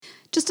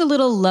Just a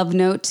little love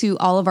note to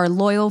all of our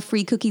loyal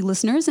Free Cookie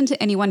listeners and to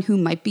anyone who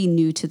might be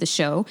new to the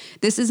show.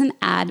 This is an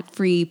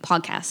ad-free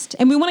podcast.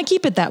 And we want to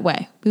keep it that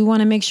way. We want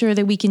to make sure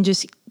that we can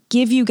just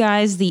give you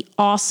guys the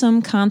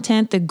awesome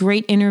content, the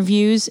great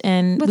interviews,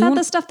 and without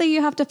the stuff that you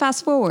have to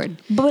fast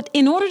forward. But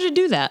in order to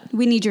do that,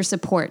 we need your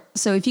support.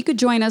 So if you could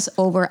join us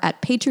over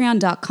at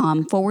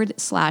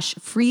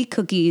patreon.com/free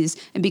cookies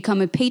and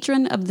become a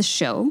patron of the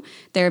show.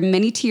 There are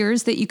many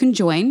tiers that you can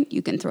join.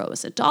 You can throw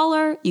us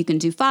 $1, you can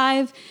do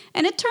 $5.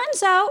 And it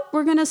turns out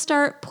we're going to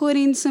start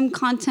putting some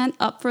content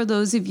up for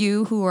those of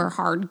you who are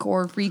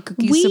hardcore Free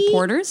Cookies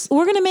supporters.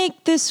 We're going to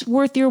make this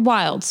worth your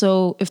while.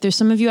 So if there's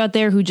some of you out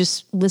there who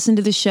just listen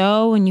to the show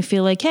and you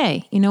feel like,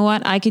 hey, you know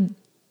what? I could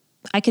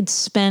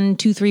spend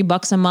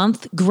 $2-3 a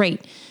month.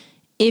 Great.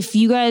 If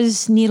you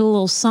guys need a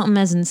little something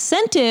as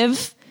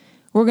incentive,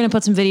 we're going to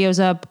put some videos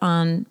up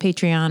on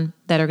Patreon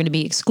that are going to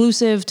be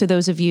exclusive to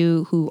those of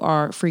you who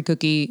are Free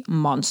Cookie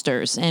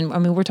monsters. And I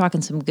mean, we're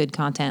talking some good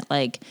content.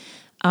 Like,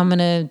 I'm going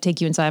to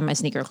take you inside my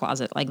sneaker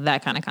closet, like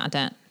that kind of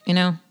content, you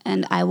know?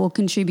 And I will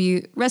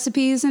contribute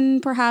recipes, and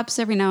perhaps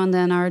every now and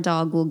then our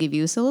dog will give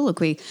you a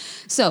soliloquy.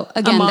 So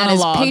again, that is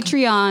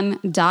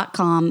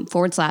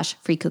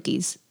patreon.com/free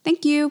cookies.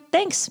 Thank you.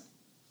 Thanks.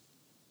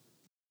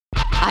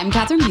 I'm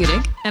Catherine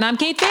Budig. And I'm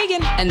Kate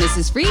Fagan. And this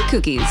is Free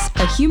Cookies,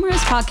 a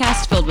humorous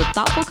podcast filled with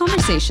thoughtful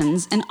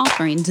conversations and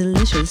offering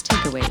delicious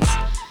takeaways.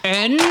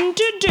 And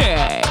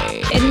today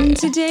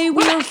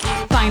we are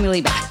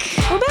finally back.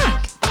 We're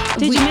back.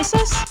 Did you miss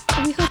us?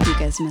 We hope you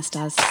guys missed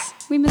us.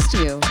 We missed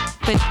you.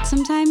 But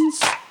sometimes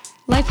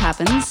life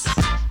happens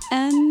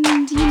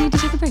and you need to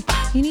take a break.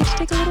 You need to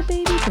take a little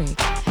baby break.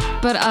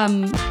 But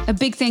a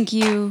big thank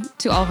you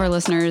to all of our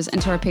listeners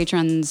and to our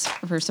patrons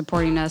for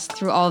supporting us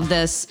through all of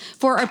this.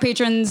 For our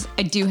patrons,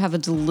 I do have a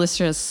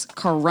delicious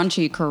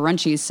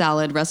crunchy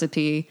salad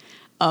recipe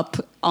up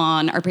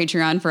on our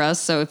Patreon for us.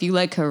 So if you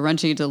like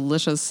crunchy,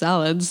 delicious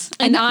salads,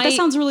 and that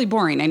sounds really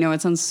boring. I know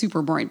it sounds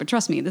super boring, but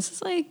trust me, this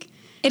is like...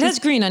 It has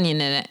green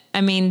onion in it. I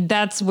mean,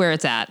 that's where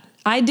it's at.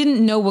 I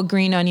didn't know what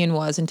green onion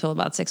was until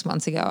about 6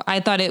 months ago. I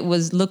thought it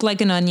looked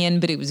like an onion,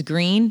 but it was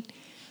green.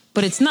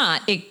 But it's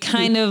not. It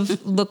kind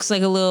of looks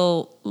like a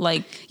little,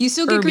 like, you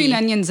still get green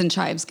onions and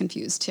chives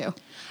confused too.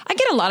 I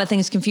get a lot of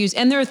things confused,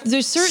 and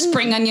there's certain...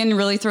 Spring onion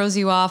really throws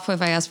you off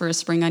if I ask for a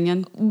spring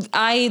onion.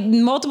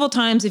 Multiple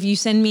times, if you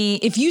send me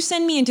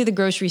into the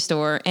grocery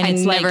store, and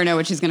it's I never know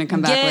what she's going to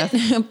come back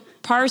with.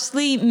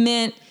 Parsley,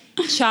 mint,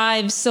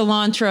 chives,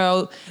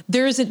 cilantro.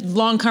 There's a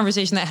long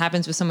conversation that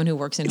happens with someone who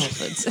works in Whole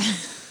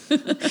Foods.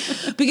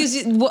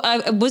 Because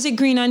was it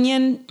green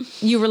onion?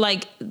 You were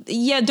like,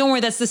 yeah, don't worry,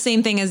 that's the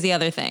same thing as the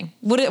other thing.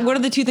 What are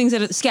the two things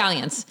that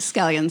scallions?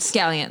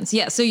 Scallions.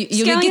 Yeah. So you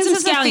get some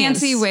scallions. A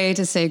fancy way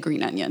to say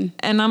green onion.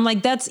 And I'm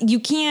like,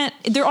 you can't.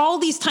 They're all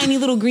these tiny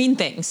little green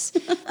things.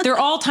 They're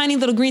all tiny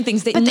little green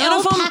things. But they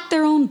all pack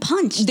their own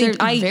punch. They're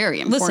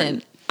very important.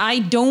 Listen, I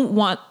don't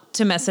want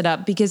to mess it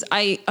up because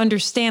I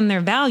understand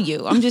their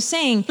value. I'm just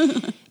saying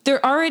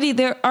they're already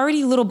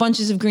little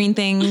bunches of green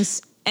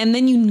things. And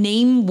then you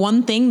name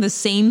one thing the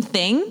same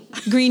thing,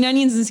 green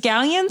onions and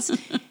scallions.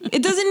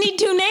 It doesn't need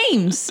two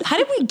names. How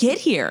did we get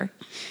here?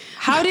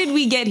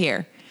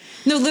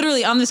 No,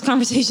 literally on this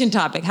conversation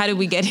topic, how did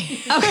we get here?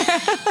 Okay.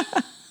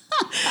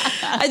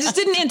 I just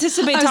didn't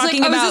anticipate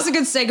talking about... is this a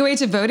good segue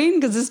to voting?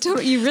 Because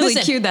you really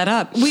queued that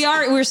up.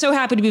 We're so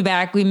happy to be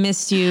back. We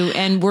missed you.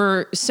 And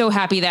we're so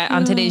happy that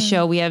on today's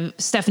show, we have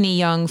Stephanie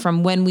Young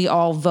from When We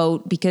All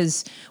Vote,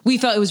 because we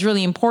felt it was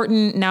really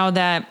important now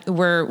that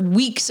we're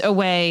weeks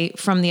away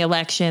from the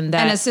election. And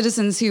as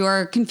citizens who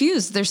are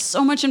confused, there's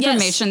so much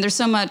information. Yes. There's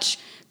so much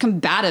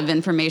combative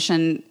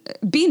information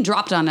being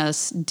dropped on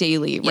us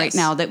daily right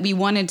now that we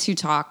wanted to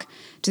talk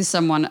to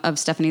someone of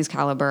Stephanie's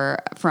caliber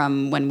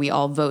from When We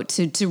All Vote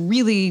to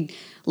really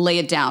lay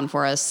it down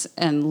for us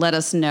and let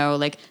us know,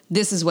 like,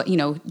 this is what,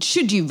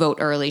 should you vote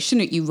early?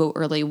 Shouldn't you vote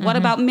early? What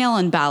about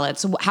mail-in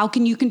ballots? How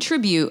can you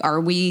contribute?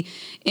 Are we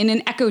in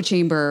an echo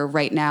chamber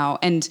right now?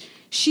 And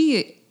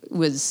she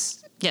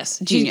was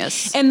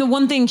genius. And the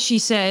one thing she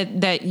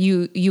said that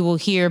you will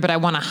hear, but I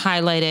want to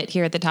highlight it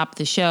here at the top of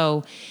the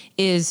show,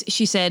 is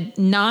she said,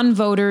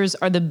 non-voters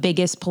are the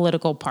biggest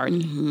political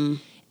party. Mm-hmm.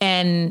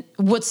 And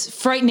what's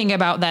frightening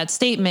about that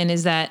statement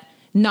is that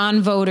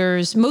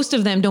non-voters, most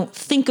of them don't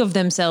think of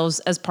themselves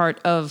as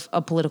part of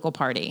a political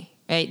party,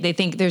 right? They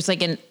think there's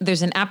an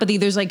apathy.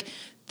 There's a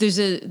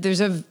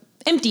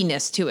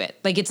emptiness to it.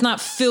 Like, it's not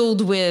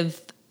filled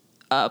with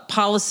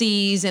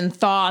policies and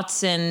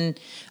thoughts and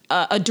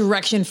a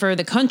direction for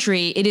the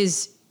country. It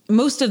is,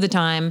 most of the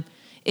time,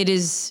 it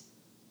is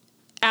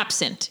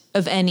absent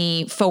of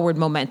any forward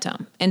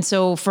momentum. And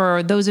so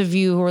for those of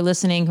you who are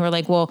listening who are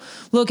like, well,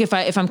 look, if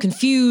I'm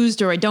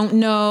confused or I don't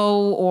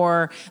know,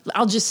 or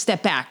I'll just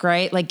step back,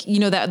 right? Like,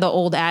 that the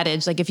old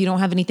adage, like, if you don't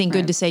have anything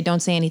good to say, don't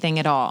say anything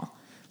at all.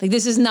 Like,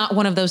 this is not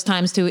one of those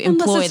times to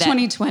employ Unless it's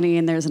 2020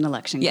 and there's an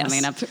election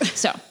coming up.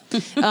 So,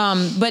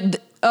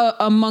 but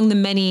among the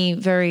many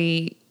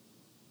very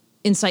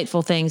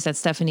insightful things that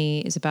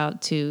Stephanie is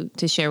about to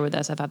share with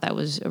us. I thought that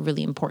was a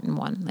really important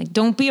one. Like,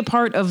 don't be a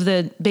part of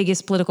the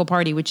biggest political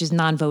party, which is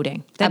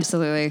non-voting.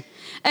 Absolutely.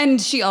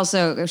 And she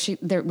also,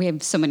 we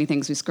have so many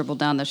things we scribbled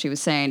down that she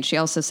was saying. She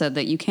also said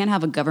that you can't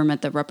have a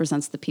government that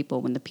represents the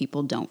people when the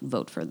people don't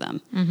vote for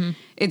them. Mm-hmm.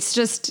 It's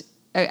just,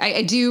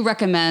 I do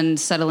recommend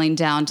settling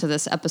down to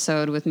this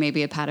episode with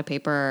maybe a pad of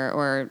paper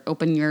or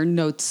open your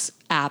notes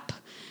app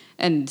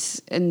and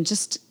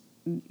just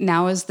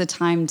now is the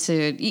time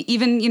to,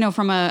 even, you know,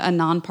 from a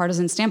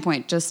nonpartisan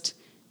standpoint, just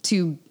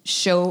to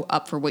show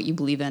up for what you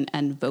believe in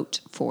and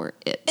vote for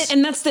it.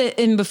 And that's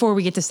and before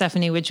we get to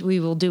Stephanie, which we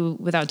will do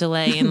without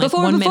delay in like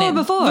 1 minute.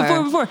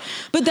 Before.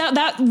 But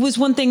that was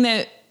one thing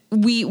that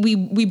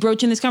we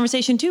broach in this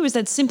conversation too, is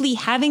that simply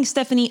having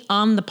Stephanie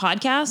on the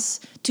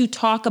podcast to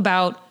talk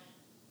about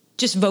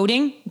just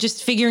voting,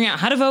 just figuring out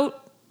how to vote,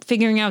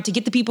 figuring out to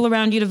get the people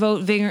around you to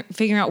vote,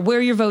 figuring out where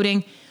you're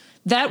voting,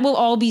 that will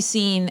all be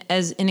seen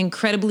as an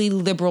incredibly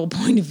liberal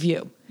point of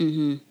view.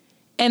 Mm-hmm.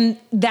 And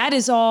that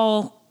is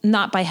all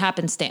not by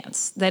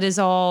happenstance. That is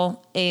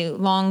all a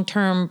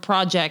long-term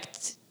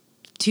project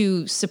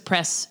to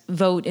suppress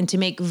vote and to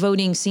make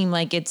voting seem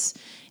like it's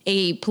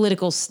a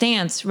political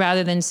stance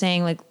rather than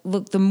saying like,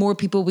 look, the more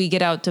people we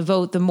get out to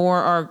vote, the more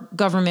our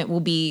government will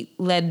be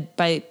led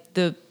by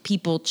the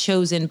people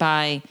chosen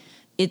by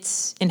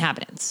its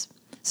inhabitants.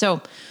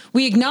 So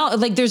we acknowledge,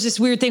 like, there's this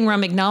weird thing where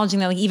I'm acknowledging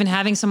that, like, even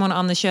having someone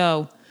on the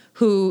show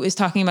who is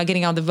talking about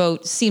getting out the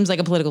vote seems like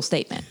a political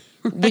statement.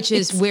 Right. Which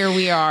is where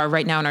we are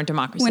right now in our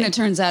democracy. When it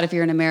turns out if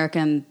you're an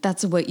American,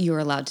 that's what you're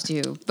allowed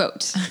to do,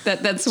 vote.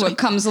 That's what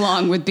comes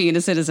along with being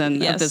a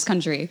citizen of this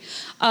country.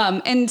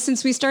 And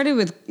since we started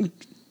with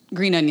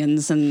green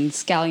onions and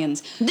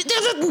scallions.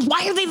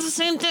 Why are they the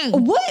same thing?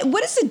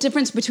 What is the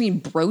difference between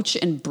brooch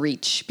and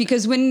breech?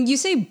 Because when you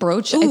say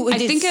brooch, I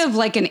think of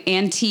like an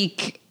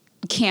antique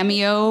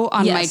cameo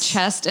on my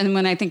chest. And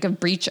when I think of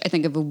breech, I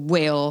think of a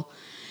whale.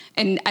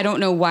 And I don't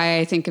know why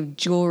I think of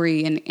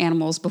jewelry and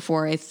animals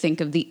before I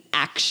think of the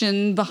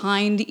action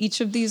behind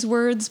each of these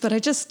words, but I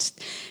just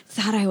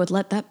thought I would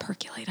let that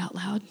percolate out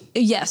loud.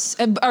 Yes.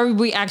 Are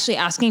we actually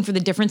asking for the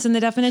difference in the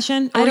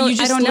definition? I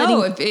don't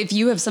know. If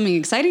you have something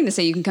exciting to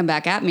say, you can come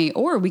back at me,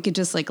 or we could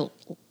just like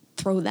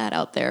throw that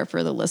out there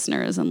for the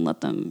listeners and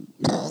let them.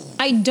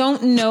 I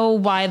don't know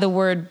why the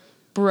word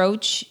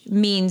brooch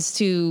means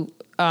to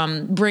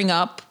bring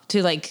up,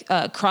 to like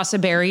cross a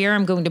barrier.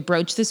 I'm going to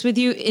broach this with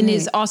you. And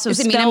is also Does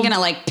it mean I'm going to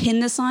like pin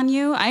this on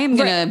you? I am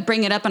going to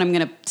bring it up and I'm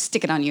going to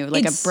stick it on you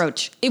like a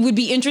brooch. It would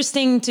be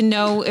interesting to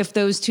know if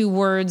those two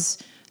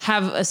words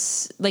have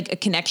a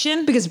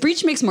connection. Because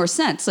breach makes more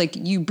sense. Like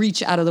you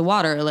breach out of the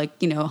water, like,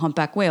 you know,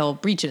 humpback whale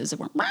breaches,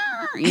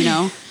 you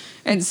know?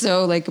 And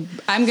so like,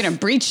 I'm going to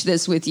breach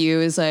this with you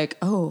is like,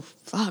 oh,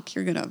 fuck,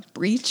 you're going to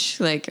breach?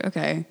 Like,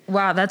 okay.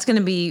 Wow, that's going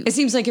to be... It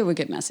seems like it would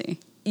get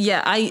messy.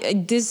 Yeah,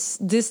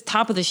 this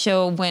top of the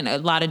show went a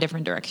lot of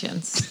different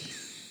directions.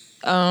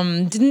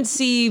 Didn't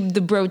see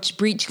the brooch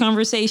breach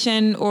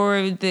conversation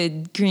or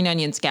the green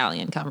onion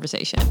scallion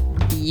conversation.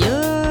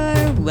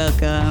 You're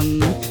welcome.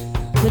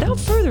 Without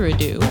further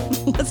ado,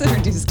 let's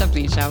introduce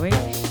Stephanie, shall we?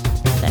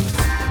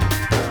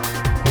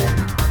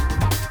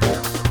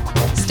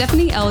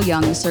 Stephanie L.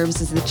 Young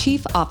serves as the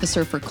Chief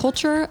Officer for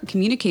Culture,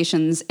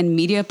 Communications, and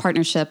Media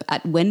Partnership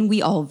at When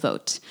We All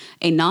Vote,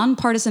 a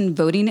nonpartisan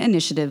voting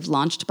initiative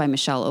launched by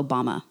Michelle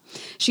Obama.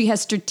 She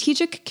has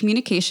strategic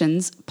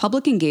communications,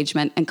 public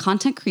engagement, and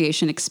content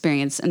creation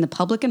experience in the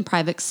public and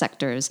private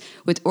sectors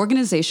with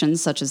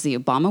organizations such as the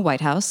Obama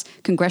White House,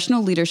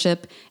 Congressional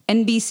Leadership,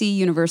 NBC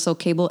Universal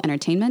Cable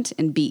Entertainment,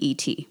 and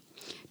BET.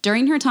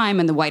 During her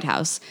time in the White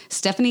House,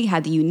 Stephanie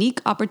had the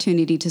unique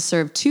opportunity to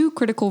serve two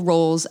critical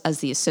roles as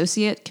the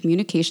Associate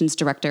Communications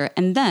Director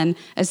and then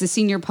as the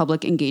Senior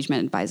Public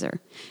Engagement Advisor.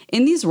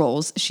 In these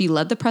roles, she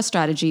led the press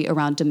strategy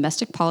around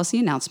domestic policy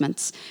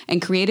announcements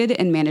and created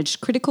and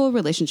managed critical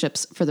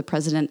relationships for the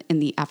president in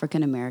the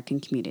African American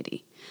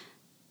community.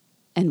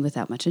 And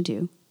without much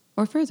ado,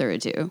 or further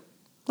ado,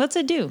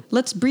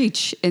 let's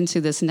breach into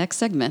this next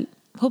segment.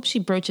 Hope she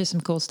broaches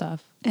some cool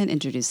stuff. And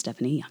introduce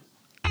Stephanie Young.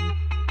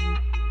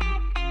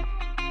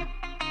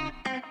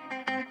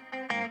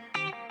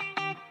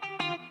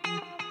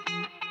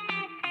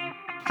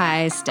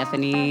 Hi,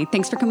 Stephanie.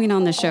 Thanks for coming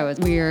on the show.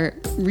 We're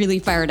really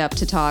fired up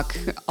to talk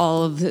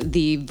all of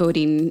the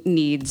voting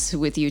needs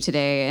with you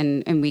today,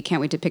 and we can't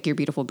wait to pick your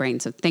beautiful brain.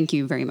 So thank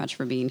you very much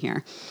for being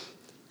here.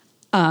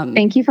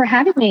 Thank you for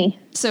having me.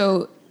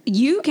 So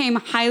you came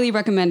highly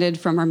recommended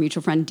from our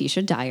mutual friend,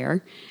 Deisha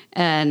Dyer,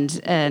 and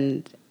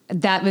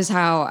that was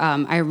how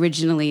I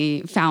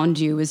originally found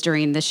you, was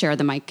during the Share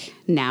the Mic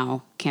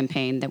Now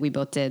campaign that we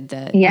both did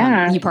that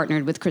you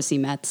partnered with Chrissy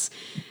Metz.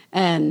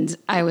 And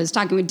I was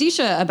talking with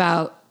Deisha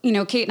about, you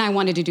know, Kate and I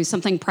wanted to do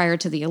something prior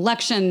to the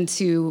election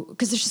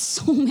because there's just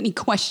so many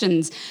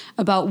questions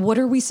about what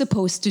are we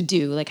supposed to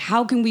do? Like,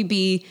 how can we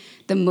be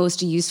the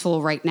most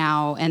useful right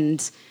now?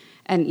 And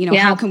And,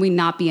 how can we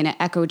not be in an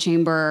echo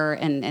chamber?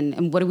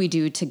 And what do we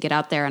do to get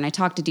out there? And I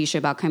talked to Disha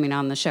about coming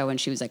on the show, and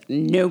she was like,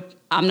 nope,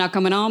 I'm not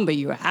coming on, but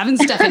you're having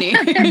Stephanie.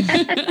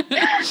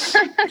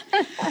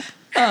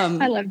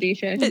 I love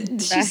Disha.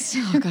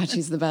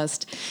 She's the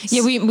best.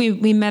 Yeah,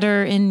 we met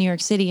her in New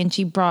York City, and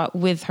she brought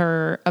with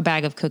her a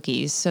bag of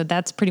cookies. So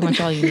that's pretty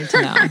much all you need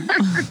to know.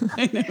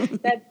 I know.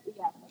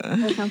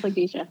 That sounds like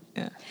Disha.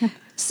 Yeah.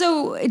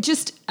 So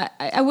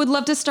I would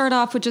love to start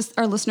off with just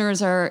our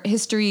listeners, our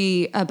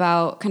history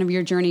about kind of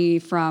your journey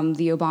from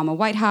the Obama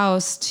White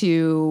House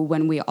to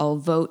when we all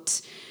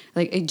vote,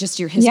 like just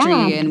your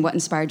history and what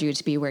inspired you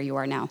to be where you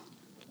are now.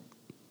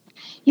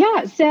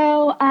 Yeah.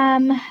 So,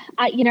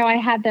 I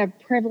had the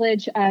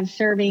privilege of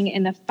serving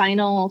in the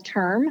final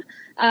term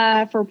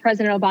for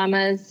President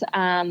Obama's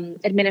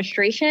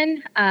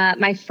administration.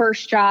 My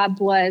first job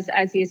was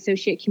as the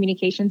Associate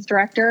Communications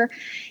Director.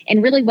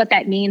 And really what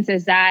that means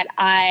is that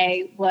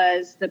I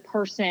was the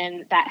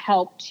person that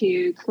helped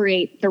to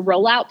create the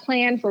rollout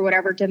plan for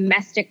whatever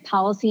domestic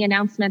policy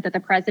announcement that the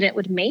president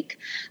would make.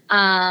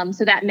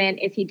 So that meant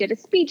if he did a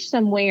speech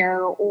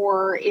somewhere,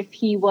 or if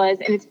he was,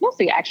 and it's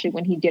mostly actually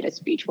when he did a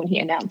speech, when he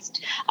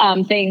announced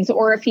things,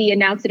 or if he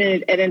announced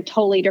it in a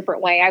totally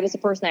different way. I was the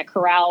person that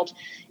corralled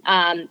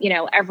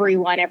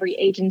everyone, every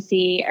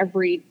agency,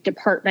 every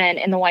department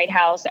in the White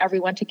House,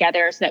 everyone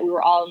together so that we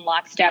were all in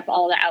lockstep,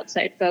 all the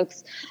outside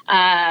folks,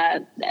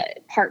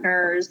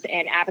 partners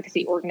and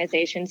advocacy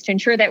organizations, to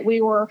ensure that we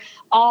were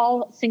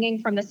all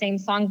singing from the same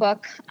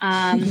songbook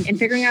and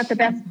figuring out the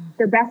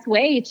best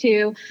way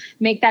to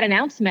make that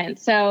announcement.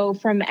 So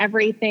from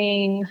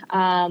everything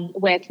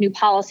with new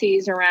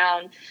policies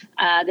around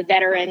the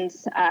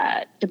Veterans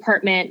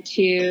Department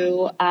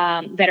to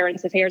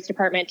Veterans Affairs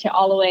Department to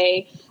all the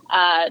way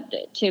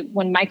to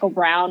when Michael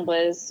Brown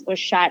was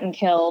shot and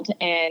killed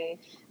in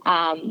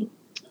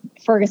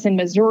Ferguson,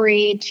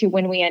 Missouri, to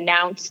when we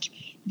announced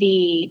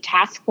the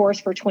task force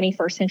for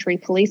 21st century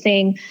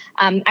policing.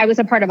 I was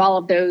a part of all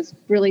of those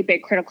really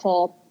big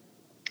critical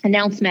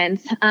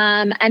announcements.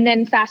 And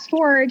then fast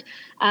forward,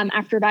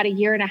 after about a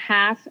year and a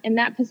half in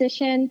that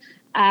position,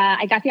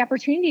 I got the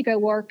opportunity to go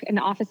work in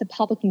the Office of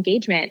Public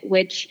Engagement,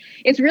 which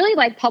is really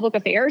like public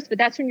affairs, but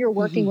that's when you're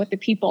working with the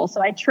people.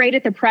 So I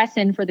traded the press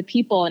in for the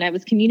people, and I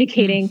was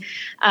communicating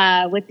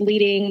with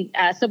leading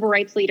civil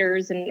rights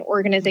leaders and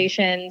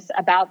organizations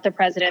about the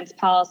president's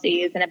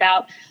policies and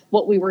about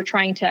what we were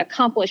trying to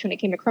accomplish when it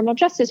came to criminal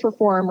justice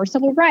reform or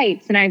civil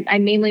rights. And I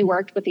mainly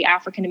worked with the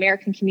African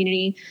American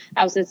community.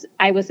 I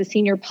was a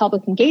senior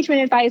public engagement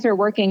advisor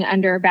working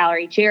under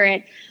Valerie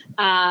Jarrett.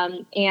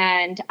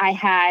 And I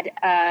had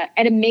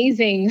an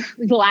amazing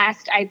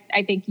last,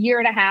 I think, year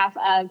and a half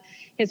of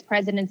his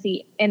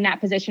presidency in that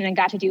position, and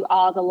got to do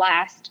all the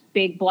last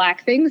big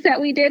Black things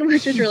that we did,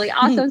 which was really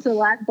awesome. So the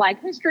last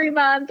Black History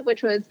Month,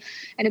 which was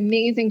an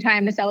amazing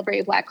time to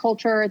celebrate Black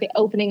culture, the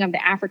opening of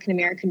the African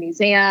American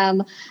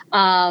Museum.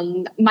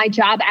 My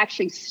job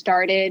actually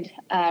started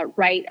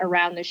right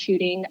around the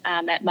shooting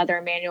at Mother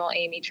Emanuel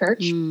AME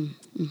Church in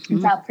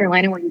South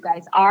Carolina, where you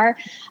guys are.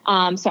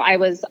 So I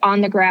was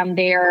on the ground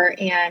there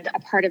and a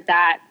part of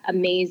that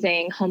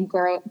amazing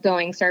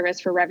homegoing service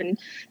for Reverend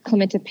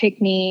Clementa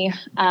Pinckney,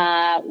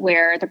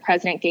 where the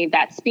president gave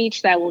that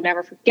speech that I will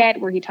never forget,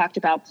 where he talked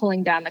about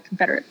pulling down the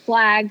Confederate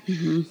flag,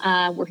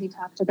 where he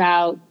talked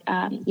about,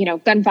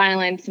 gun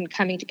violence and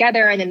coming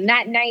together. And then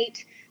that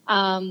night,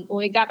 when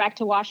we got back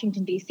to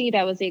Washington, D.C.,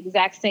 that was the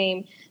exact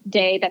same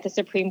day that the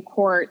Supreme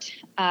Court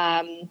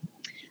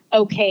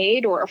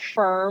okayed or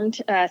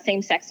affirmed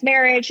same-sex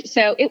marriage.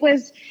 So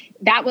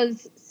that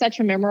was such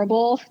a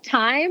memorable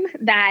time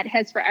that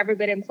has forever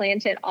been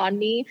implanted on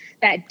me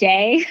that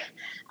day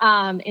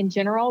in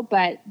general,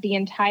 but the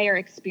entire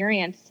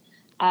experience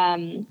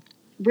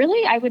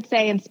really, I would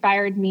say,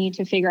 inspired me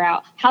to figure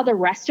out how the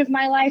rest of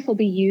my life will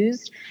be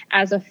used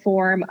as a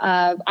form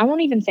of, I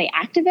won't even say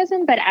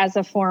activism, but as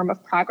a form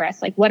of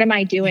progress. Like, what am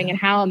I doing and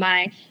how am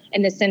I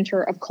in the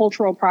center of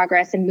cultural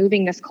progress and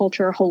moving this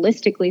culture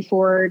holistically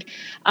forward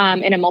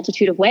in a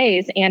multitude of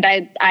ways? And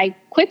I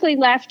quickly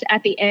left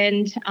at the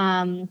end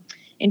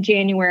in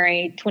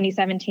January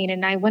 2017,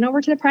 and I went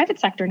over to the private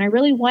sector, and I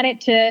really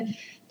wanted to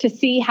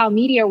see how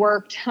media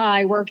worked.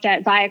 I worked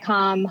at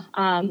Viacom,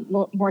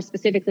 more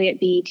specifically at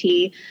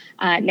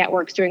BET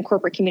Networks, doing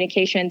corporate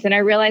communications. And I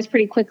realized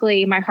pretty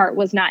quickly my heart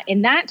was not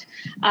in that.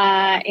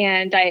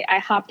 And I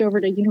hopped over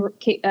to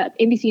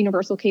NBC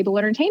Universal Cable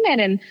Entertainment,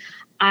 and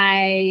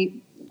I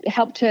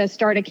helped to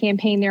start a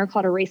campaign there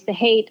called Erase the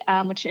Hate,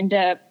 which ended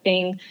up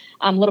being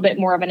a little bit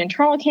more of an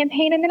internal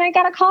campaign. And then I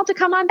got a call to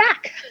come on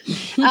back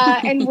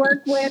and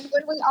work with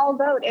When We All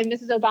Vote and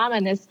Mrs. Obama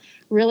in this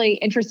really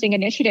interesting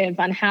initiative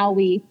on how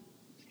we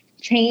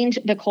change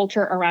the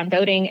culture around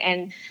voting.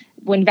 And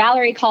when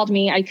Valerie called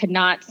me, I could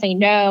not say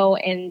no.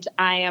 And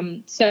I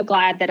am so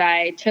glad that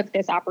I took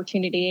this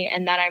opportunity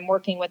and that I'm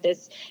working with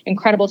this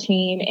incredible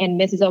team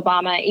and Mrs.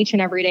 Obama each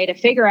and every day to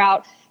figure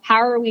out how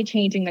are we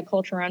changing the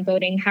culture around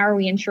voting? How are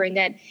we ensuring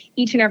that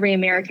each and every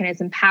American is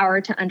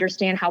empowered to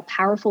understand how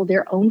powerful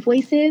their own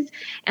voice is,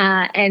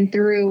 and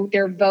through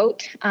their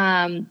vote,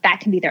 that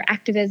can be their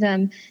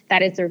activism,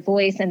 that is their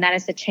voice, and that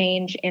is the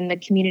change in the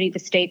community, the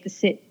state,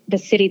 the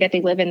city that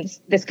they live in,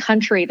 this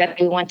country that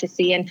we want to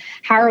see. And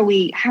how are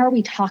we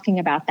talking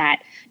about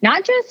that?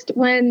 Not just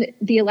when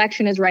the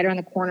election is right around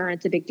the corner and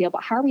it's a big deal,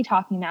 but how are we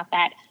talking about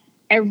that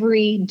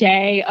every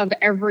day of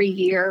every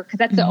year? Because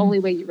that's the only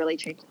way you really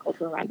change the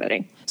culture around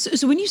voting.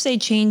 So when you say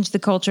change the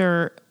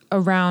culture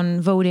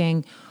around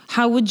voting,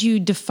 how would you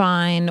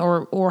define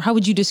or how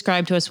would you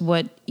describe to us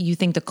what you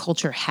think the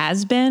culture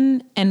has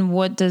been, and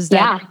what does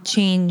that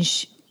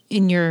change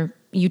in your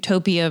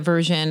utopia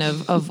version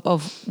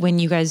of when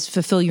you guys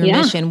fulfill your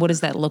mission? What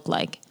does that look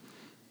like?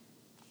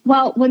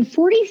 Well, when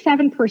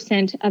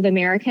 47% of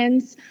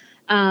Americans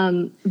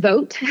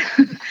vote,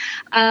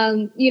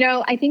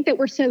 I think that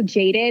we're so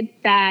jaded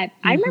that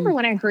I remember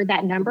when I heard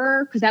that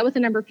number, because that was the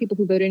number of people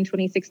who voted in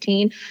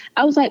 2016,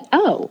 I was like,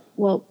 oh,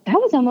 well, that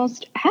was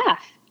almost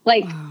half.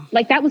 Like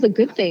that was a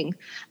good thing.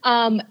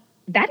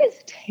 That is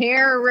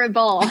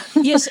terrible.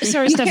 Yes,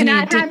 sorry, you Stephanie.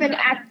 Cannot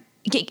have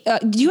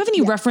do you have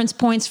any reference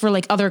points for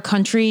like other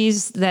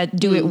countries that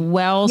do it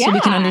well, so we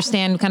can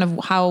understand kind of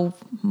how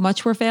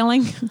much we're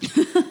failing?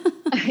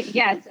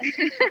 Yes.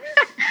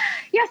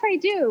 Yes, I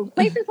do.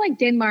 Places like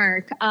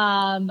Denmark,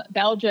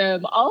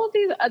 Belgium, all of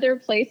these other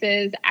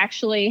places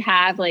actually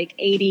have like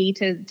 80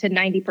 to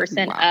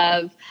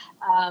 90% of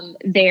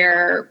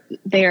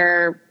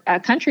their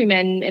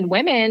countrymen and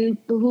women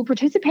who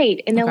participate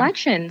in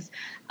elections.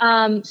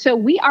 So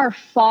we are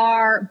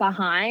far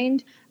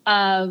behind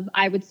of,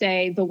 I would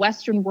say, the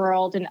Western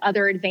world and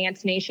other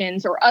advanced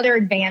nations or other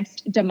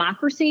advanced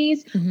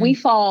democracies. We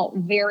fall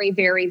very,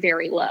 very,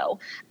 very low.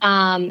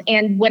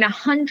 And when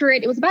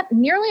it was about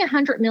nearly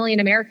 100 million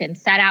Americans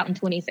sat out in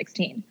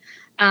 2016.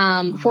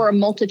 For a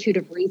multitude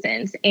of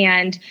reasons.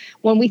 And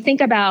when we think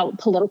about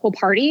political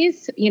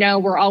parties,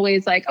 we're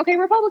always like, okay,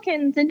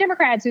 Republicans and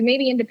Democrats and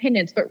maybe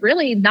independents, but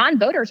really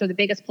non-voters are the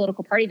biggest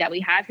political party that we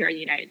have here in the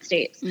United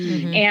States.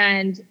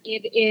 And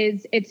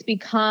it's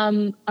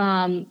become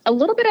a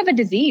little bit of a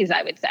disease,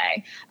 I would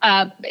say.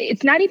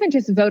 It's not even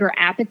just voter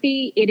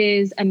apathy. It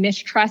is a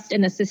mistrust in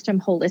the system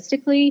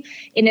holistically.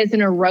 It is an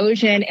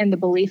erosion in the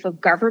belief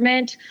of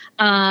government.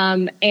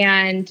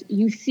 And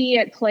you see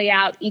it play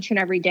out each and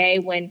every day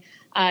when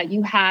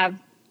you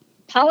have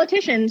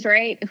politicians,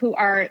 right, who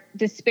are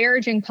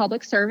disparaging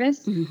public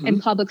service and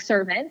public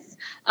servants,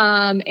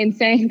 and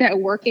saying that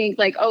working,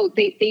 like,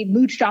 they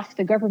mooched off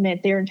the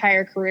government their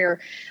entire career.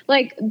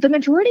 Like, the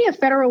majority of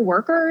federal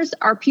workers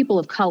are people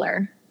of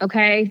color,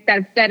 okay,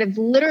 that have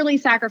literally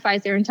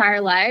sacrificed their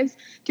entire lives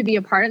to be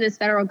a part of this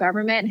federal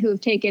government, who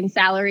have taken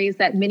salaries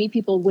that many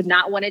people would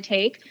not want to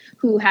take,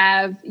 who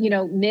have,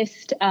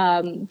 missed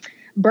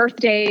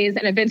birthdays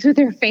and events with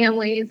their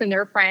families and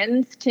their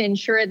friends to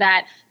ensure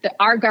that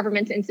our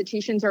government's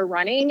institutions are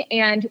running.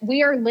 And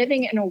we are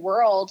living in a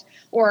world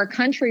or a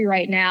country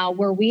right now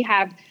where we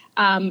have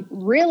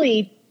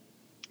really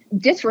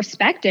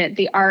disrespected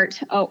the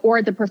art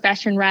or the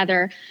profession,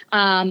 rather,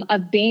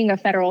 of being a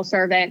federal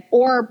servant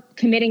or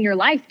committing your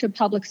life to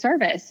public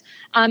service.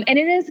 And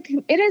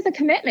it is a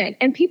commitment,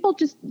 and people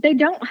they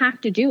don't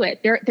have to do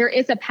it. There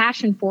is a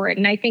passion for it.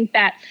 And I think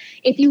that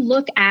if you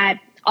look at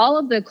all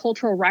of the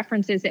cultural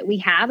references that we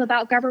have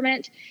about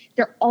government,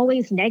 they're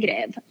always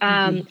negative.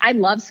 I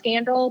love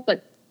Scandal,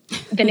 but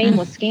the name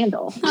was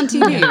Scandal. On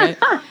TV,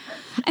 right?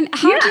 And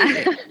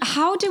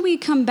how do we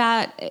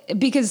combat,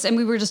 because, and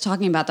we were just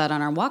talking about that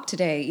on our walk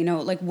today,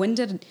 like, when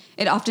did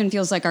it often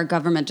feels like our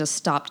government just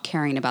stopped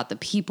caring about the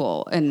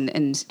people and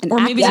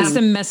or maybe it's the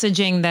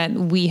messaging that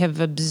we have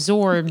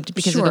absorbed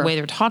because of the way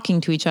they're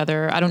talking to each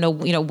other. I don't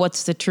know,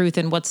 what's the truth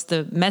and what's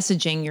the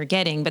messaging you're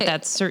getting, but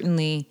that's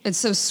certainly, it's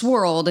so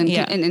swirled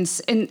and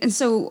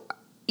so,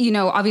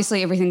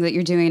 obviously everything that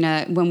you're doing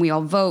when we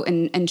all vote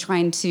and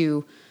trying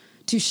to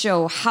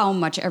show how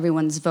much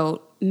everyone's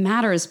vote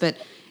matters, but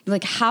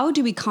like, how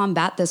do we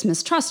combat this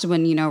mistrust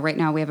when, right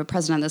now we have a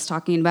president that's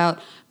talking about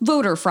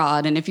voter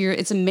fraud, and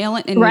it's a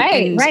mail-in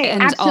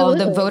and all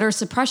the voter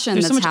suppression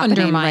that's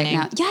happening right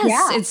now.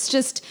 Yes, it's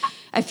just,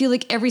 I feel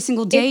like every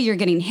single day you're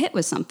getting hit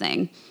with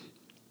something.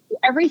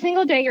 Every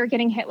single day you're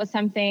getting hit with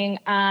something.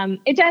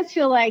 It does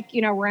feel like,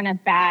 we're in a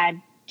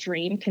bad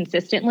dream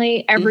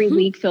consistently. Every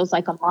week feels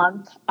like a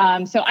month.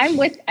 So I'm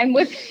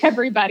with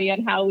everybody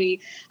on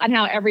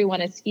how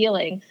everyone is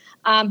feeling.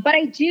 But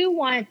I do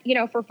want,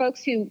 for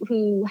folks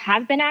who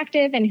have been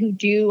active and who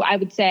do, I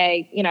would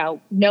say,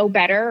 know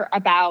better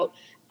about,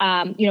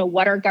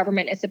 what our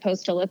government is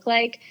supposed to look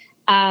like.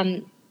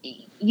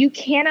 You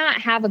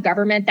cannot have a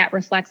government that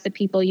reflects the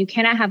people. You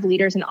cannot have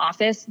leaders in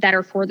office that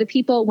are for the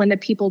people when the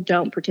people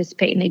don't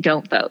participate and they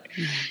don't vote.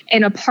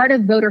 And a part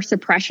of voter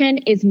suppression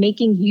is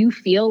making you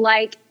feel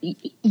like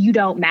you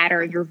don't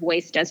matter, your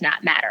voice does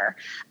not matter.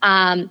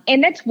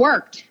 And that's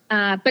worked.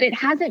 but it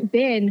hasn't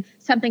been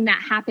something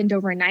that happened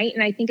overnight.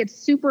 And I think it's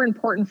super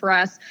important for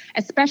us,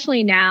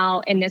 especially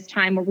now in this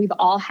time where we've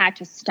all had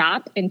to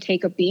stop and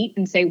take a beat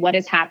and say what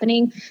is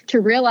happening, to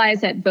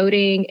realize that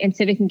voting and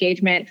civic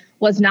engagement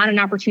was not an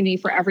opportunity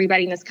for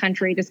everybody in this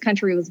country. This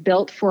country was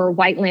built for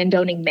white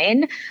landowning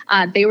men.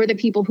 They were the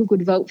people who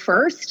could vote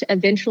first.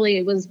 Eventually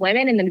it was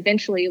women, and then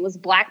eventually it was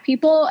Black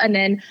people. And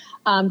then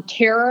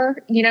terror,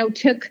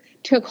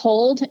 took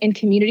hold in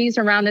communities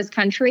around this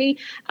country.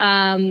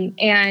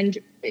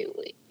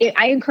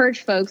 I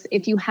encourage folks,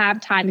 if you have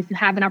time, if you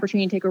have an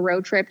opportunity to take a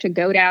road trip, to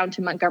go down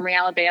to Montgomery,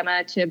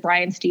 Alabama, to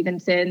Bryan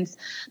Stevenson's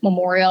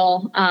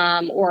memorial,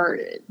 or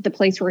the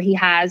place where he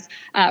has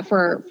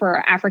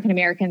for African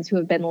Americans who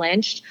have been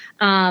lynched.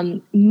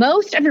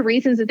 Most of the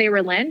reasons that they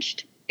were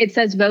lynched, it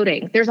says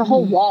voting. There's a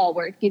whole wall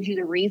where it gives you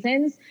the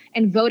reasons,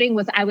 and voting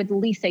was, I would at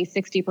least say,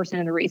 60%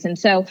 of the reason.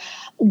 So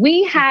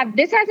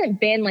this hasn't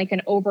been like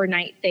an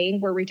overnight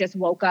thing where we just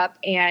woke up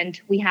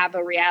and we have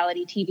a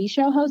reality TV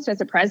show host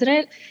as a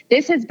president.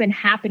 This has been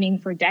happening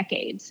for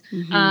decades.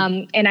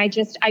 And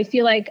I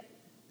feel like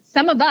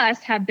some of us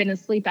have been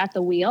asleep at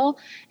the wheel.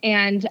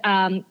 And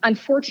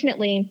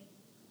unfortunately,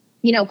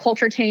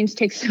 culture change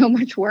takes so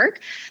much work,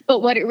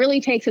 but what it really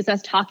takes is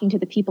us talking to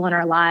the people in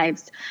our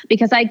lives.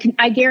 Because I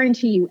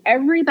guarantee you,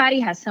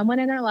 everybody has someone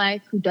in their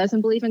life who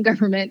doesn't believe in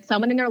government,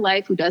 someone in their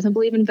life who doesn't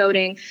believe in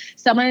voting,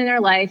 someone in their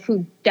life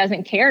who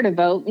doesn't care to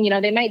vote.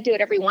 They might do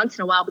it every once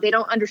in a while, but they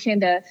don't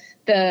understand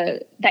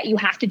that you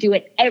have to do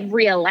it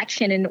every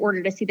election in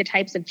order to see the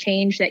types of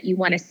change that you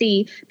want to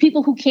see.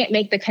 People who can't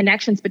make the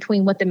connections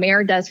between what the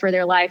mayor does for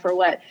their life or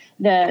what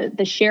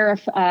the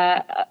sheriff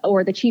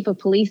or the chief of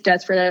police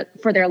does for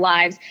their lives.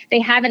 They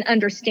haven't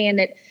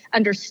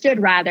understood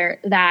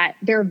that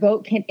their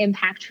vote can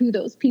impact who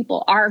those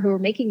people are who are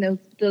making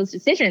those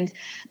decisions.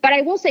 But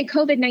I will say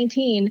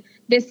COVID-19,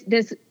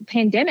 this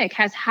pandemic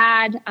has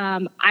had,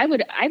 I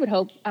would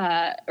hope,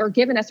 or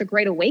given us a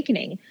great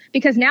awakening,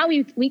 because now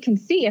we can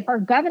see if our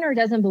governor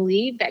doesn't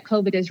believe that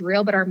COVID is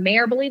real, but our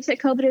mayor believes that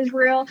COVID is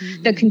real,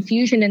 the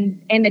confusion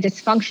and the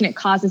dysfunction it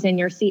causes in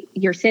your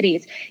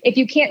cities. If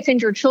you can't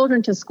send your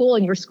children to school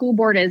and your school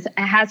board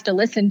has to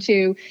listen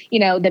to,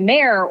 the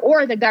mayor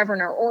or the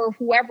governor or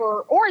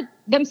whoever or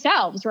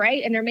themselves,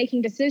 right? And they're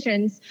making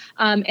decisions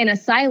in a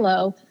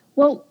silo.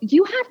 Well,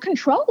 you have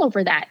control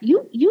over that.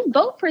 You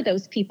vote for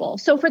those people.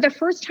 So for the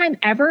first time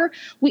ever,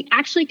 we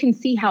actually can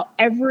see how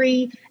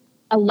every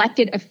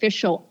elected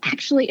official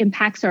actually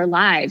impacts our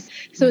lives.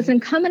 So it's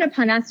incumbent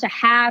upon us to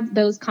have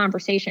those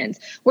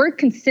conversations. We've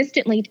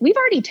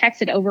already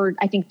texted over,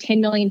 I think, 10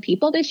 million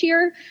people this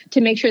year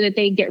to make sure that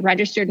they get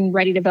registered and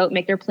ready to vote,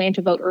 make their plan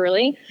to vote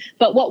early.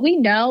 But what we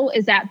know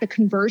is that the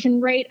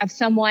conversion rate of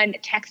someone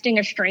texting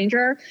a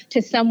stranger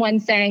to someone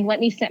saying, let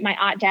me sit my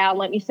aunt down,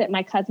 let me sit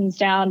my cousins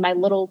down, my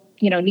little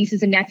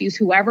nieces and nephews,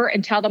 whoever,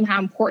 and tell them how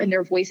important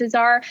their voices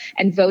are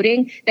and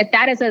voting,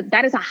 that is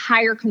a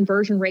higher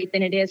conversion rate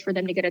than it is for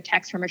them to get a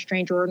text from a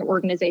stranger or an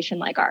organization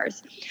like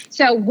ours.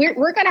 So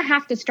we're going to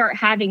have to start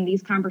having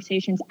these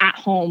conversations at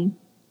home,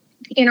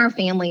 in our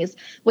families,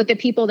 with the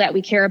people that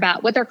we care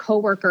about, with our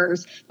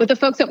coworkers, with the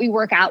folks that we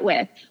work out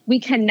with.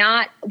 We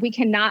cannot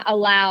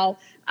allow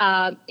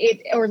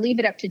it or leave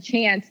it up to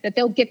chance that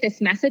they'll get this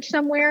message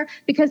somewhere,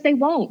 because they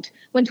won't.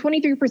 When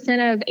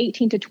 23% of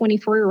 18 to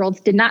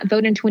 24-year-olds did not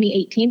vote in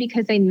 2018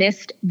 because they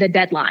missed the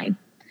deadline.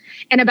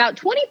 And about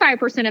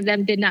 25% of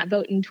them did not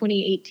vote in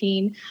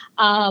 2018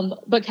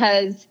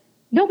 because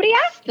nobody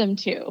asked them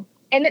to.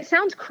 And it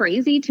sounds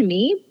crazy to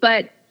me,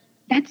 but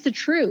that's the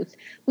truth.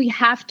 We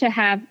have to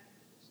have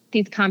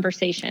these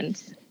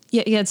conversations.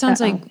 Yeah. It sounds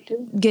like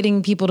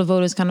getting people to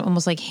vote is kind of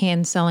almost like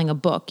hand selling a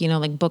book,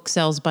 like book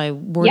sells by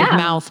word of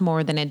mouth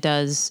more than it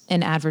does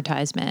an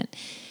advertisement.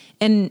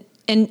 And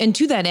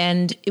to that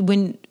end,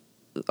 when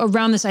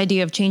around this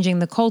idea of changing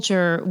the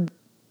culture,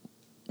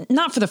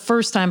 not for the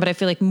first time, but I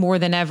feel like more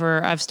than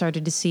ever, I've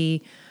started to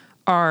see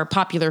our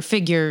popular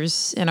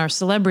figures and our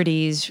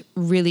celebrities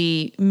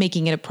really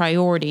making it a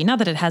priority. Not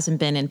that it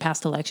hasn't been in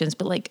past elections,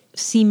 but like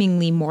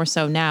seemingly more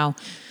so now.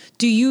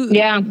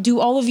 Do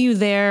all of you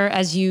there,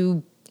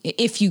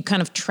 if you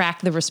kind of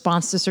track the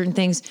response to certain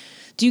things,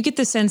 do you get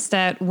the sense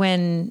that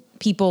when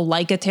people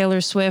like a Taylor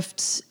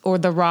Swift or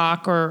The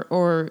Rock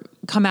or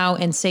come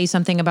out and say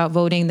something about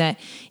voting, that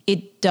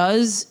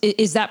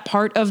is that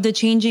part of the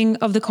changing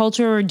of the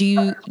culture? Or do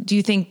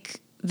you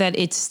think that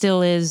it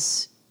still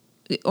is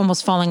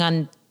almost falling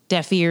on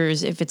deaf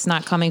ears if it's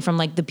not coming from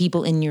like the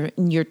people in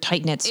your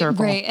tight-knit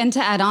circle? Right. And to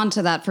add on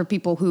to that, for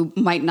people who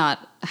might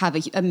not have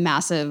a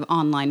massive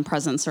online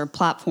presence or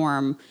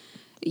platform,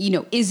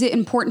 is it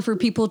important for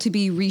people to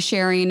be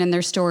resharing in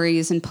their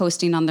stories and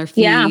posting on their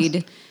feed? Yeah.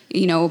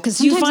 Because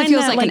sometimes it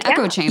feels like an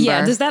echo chamber.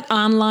 Yeah. Does that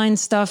online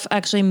stuff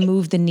actually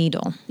move the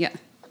needle? Yeah.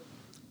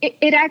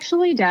 It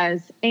actually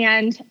does.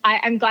 And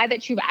I'm glad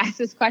that you've asked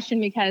this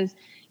question, because,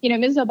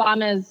 Ms.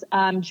 Obama's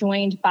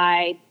joined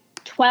by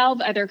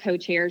 12 other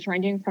co-chairs,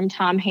 ranging from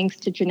Tom Hanks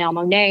to Janelle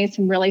Monáe,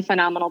 some really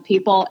phenomenal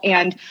people.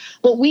 And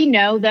what we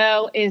know,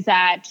 though, is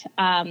that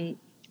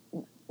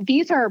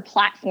these are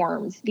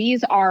platforms.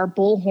 These are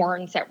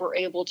bullhorns that we're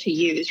able to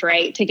use,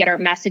 right, to get our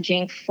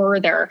messaging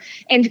further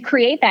and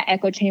create that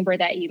echo chamber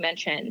that you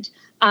mentioned.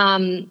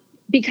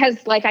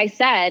 Because like I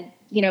said,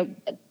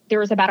 there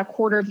was about a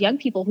quarter of young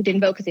people who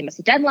didn't vote because they missed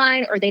a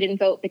deadline, or they didn't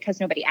vote because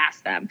nobody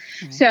asked them.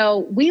 Right. So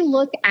we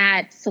look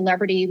at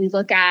celebrity, we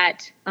look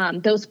at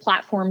those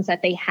platforms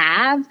that they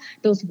have,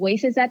 those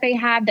voices that they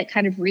have that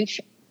kind of reach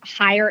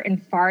higher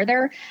and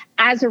farther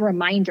as a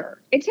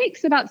reminder. It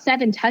takes about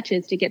 7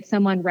 touches to get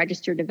someone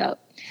registered to vote.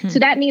 So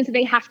that means that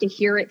they have to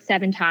hear it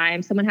 7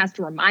 times. Someone has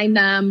to remind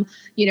them,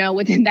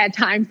 within that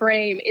time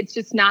frame. It's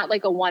just not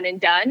like a one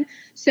and done.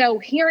 So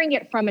hearing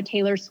it from a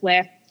Taylor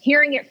Swift,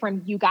 hearing it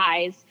from you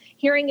guys,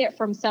 hearing it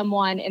from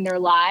someone in their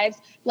lives,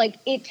 like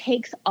it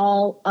takes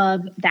all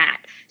of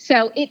that.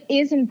 So it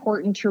is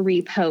important to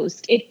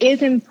repost. It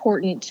is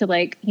important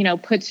to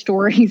put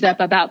stories up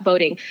about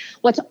voting.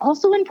 What's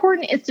also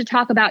important is to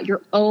talk about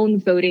your own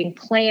voting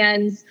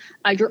plans,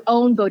 your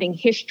own voting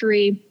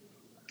history.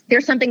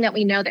 There's something that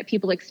we know that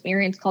people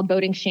experience called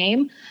voting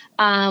shame.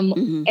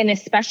 And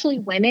especially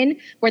women,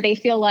 where they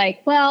feel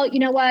like, well, you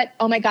know what?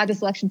 Oh my God,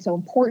 this election's so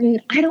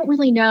important. I don't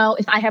really know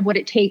if I have what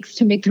it takes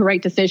to make the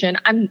right decision.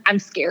 I'm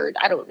scared.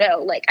 I don't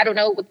know. I don't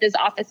know what this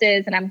office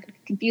is, and I'm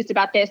confused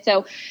about this.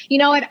 So you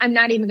know what? I'm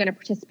not even going to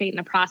participate in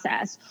the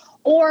process.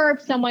 Or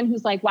someone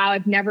who's like, wow,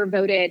 I've never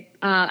voted.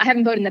 I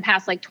haven't voted in the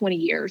past 20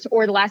 years,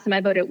 or the last time I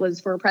voted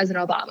was for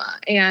President Obama,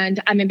 and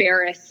I'm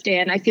embarrassed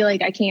and I feel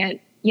like I can't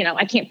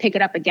pick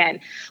it up again.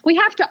 We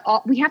have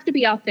to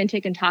be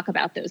authentic and talk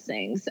about those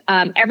things.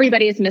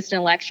 Everybody has missed an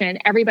election.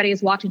 Everybody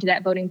has walked into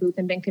that voting booth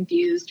and been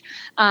confused.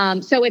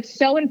 So it's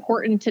so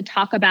important to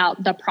talk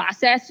about the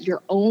process,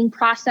 your own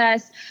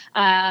process,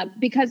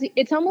 because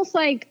it's almost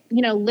like,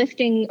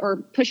 lifting or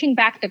pushing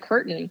back the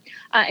curtain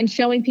and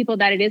showing people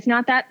that it is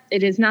not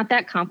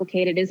that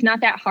complicated. It is not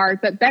that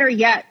hard. But better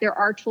yet, there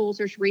are tools,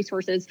 there's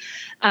resources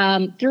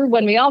through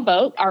When We All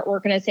Vote, our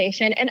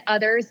organization, and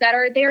others that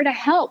are there to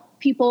help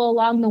people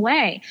along the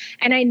way.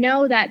 And I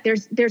know that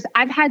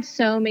I've had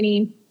so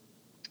many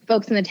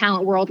folks in the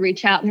talent world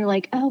reach out and they're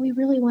like, oh, we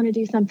really want to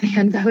do something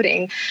on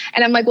voting.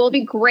 And I'm like, well, it'd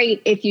be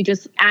great if you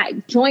just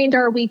joined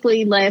our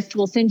weekly list.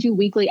 We'll send you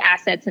weekly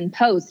assets and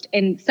post.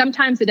 And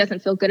sometimes it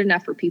doesn't feel good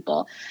enough for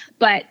people,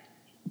 but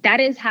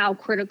that is how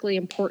critically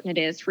important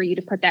it is for you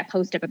to put that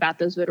post up about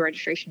those voter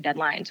registration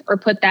deadlines, or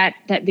put that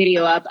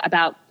video up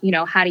about,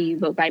 how do you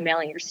vote by mail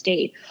in your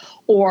state,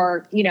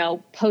 or,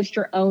 post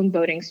your own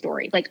voting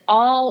story.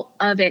 All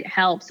of it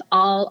helps.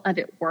 All of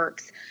it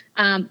works.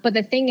 But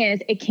the thing is,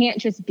 it can't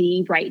just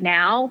be right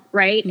now,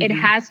 right? Mm-hmm. It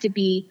has to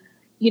be,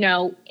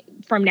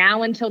 from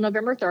now until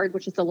November 3rd,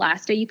 which is the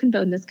last day you can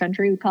vote in this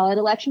country. We call it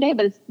Election Day,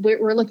 but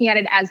we're looking at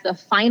it as the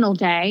final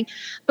day.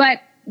 But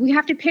we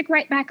have to pick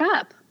right back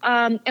up.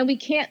 And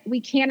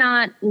we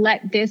cannot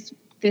let this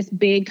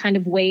big kind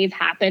of wave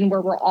happen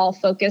where we're all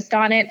focused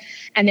on it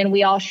and then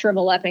we all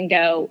shrivel up and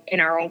go in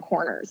our own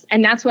corners.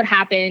 And that's what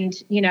happened,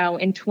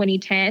 in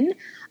 2010.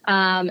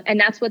 And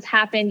that's what's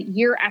happened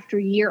year after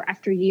year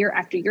after year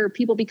after year.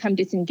 People become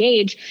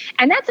disengaged.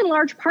 And that's in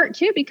large part,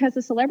 too, because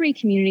the celebrity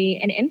community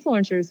and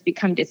influencers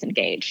become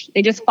disengaged.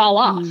 They just fall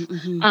off.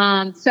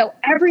 Mm-hmm. So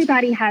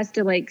everybody has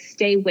to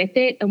stay with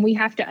it. And we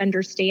have to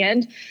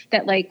understand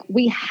that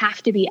we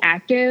have to be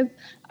active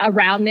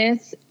around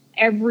this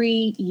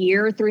every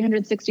year,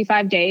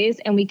 365 days.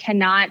 And we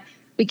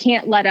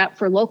can't let up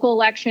for local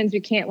elections.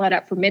 We can't let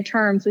up for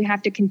midterms. We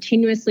have to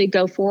continuously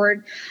go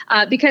forward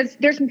because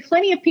there's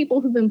plenty of people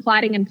who've been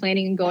plotting and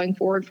planning and going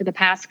forward for the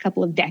past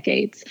couple of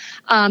decades.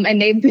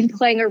 And they've been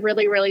playing a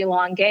really, really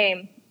long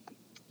game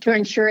to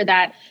ensure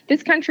that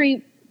this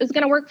country is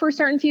going to work for a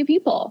certain few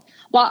people,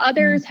 while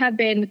others have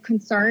been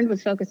concerned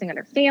with focusing on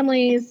their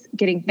families,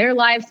 getting their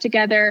lives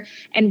together,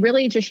 and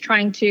really just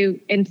trying to,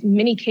 in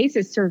many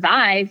cases,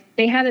 survive.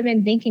 They haven't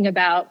been thinking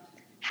about,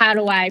 how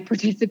do I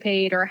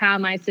participate, or how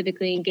am I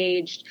civically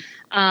engaged?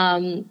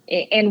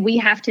 And we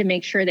have to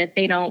make sure that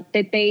they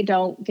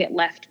don't get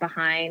left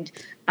behind.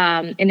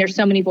 And there's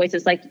so many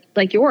voices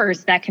like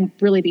yours that can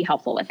really be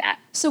helpful with that.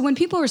 So when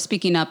people are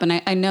speaking up,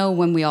 and I know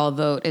When We All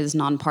Vote is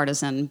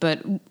nonpartisan,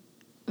 but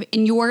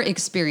in your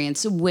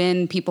experience,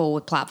 when people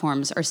with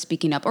platforms are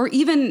speaking up, or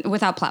even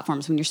without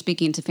platforms, when you're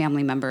speaking to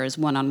family members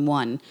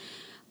one-on-one,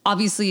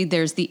 obviously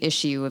there's the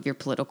issue of your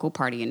political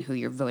party and who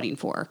you're voting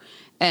for.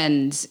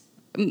 And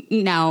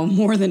now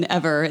more than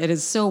ever, it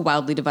is so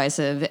wildly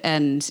divisive,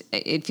 and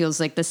it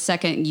feels like the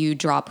second you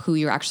drop who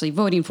you're actually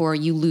voting for,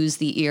 you lose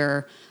the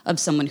ear of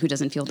someone who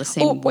doesn't feel the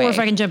same way. Or if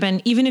I can jump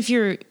in, even if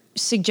you're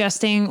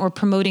suggesting or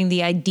promoting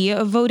the idea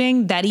of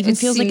voting, that even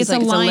feels like it's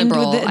aligned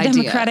with the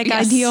democratic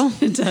ideal.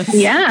 It does.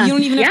 Yeah. You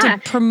don't even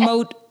have to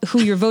promote who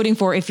you're voting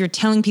for if you're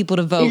telling people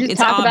to vote. It's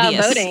obvious.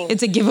 About voting.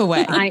 It's a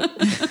giveaway.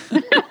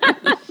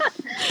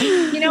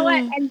 You know what?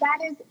 And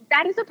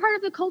that is a part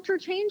of the culture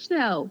change,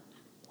 though.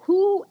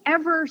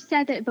 Whoever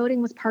said that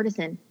voting was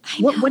partisan?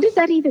 What does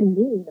that even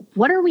mean?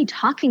 What are we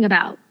talking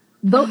about?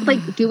 vote.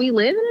 Like, do we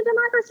live in a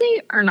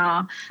democracy or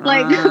not?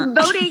 Like,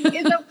 voting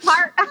is a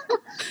part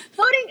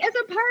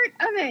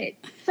of it.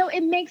 So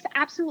it makes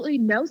absolutely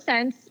no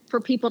sense for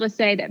people to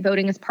say that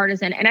voting is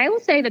partisan. And I will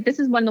say that this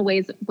is one of the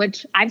ways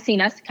which I've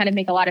seen us kind of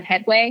make a lot of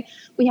headway.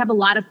 We have a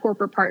lot of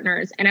corporate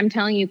partners, and I'm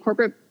telling you,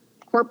 corporate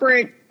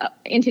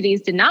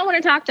entities did not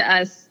want to talk to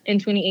us in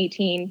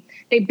 2018.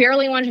 They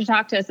barely wanted to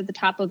talk to us at the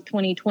top of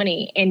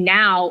 2020. And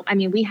now, I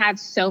mean, we have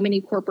so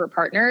many corporate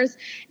partners,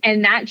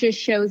 and that just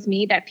shows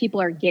me that people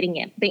are getting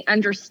it. They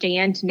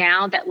understand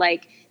now that,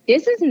 like,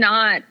 this is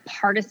not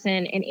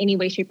partisan in any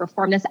way, shape, or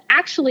form. That's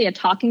actually a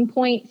talking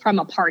point from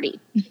a party.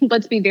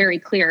 Let's be very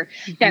clear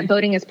that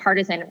voting is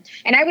partisan.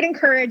 And I would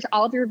encourage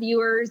all of your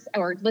viewers,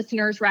 or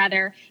listeners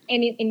rather,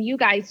 and you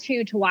guys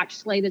too, to watch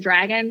Slay the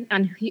Dragon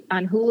on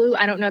Hulu.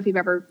 I don't know if you've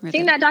ever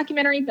seen that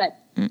documentary, but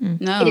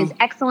No. It is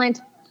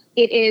excellent.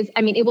 It is,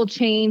 I mean, it will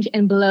change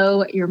and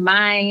blow your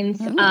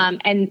minds.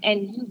 And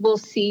you will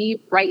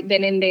see right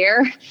then and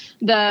there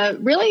the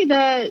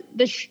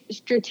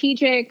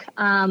strategic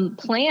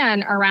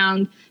plan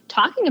around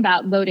talking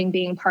about voting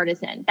being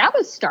partisan. That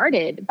was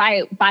started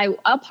by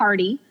a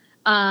party,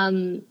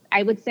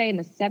 I would say in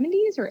the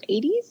 70s or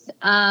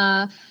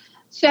 80s.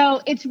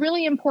 So it's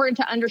really important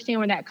to understand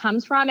where that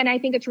comes from. And I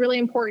think it's really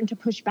important to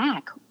push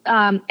back.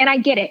 And I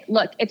get it.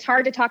 Look, it's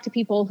hard to talk to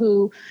people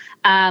who,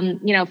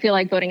 feel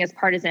like voting is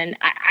partisan.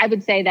 I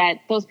would say that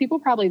those people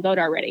probably vote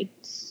already.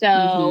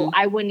 So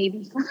I wouldn't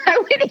even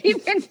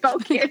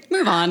focus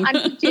Move on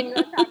continuing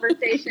the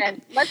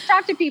conversation. Let's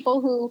talk to people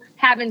who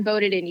haven't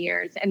voted in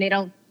years and they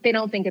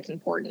don't think it's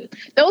important.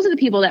 Those are the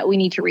people that we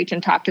need to reach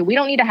and talk to. We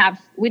don't need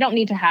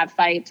to have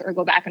fights or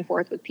go back and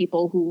forth with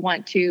people who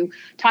want to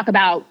talk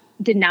about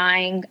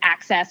denying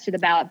access to the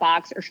ballot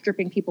box or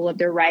stripping people of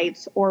their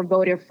rights or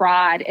voter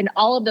fraud and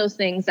all of those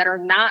things that are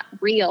not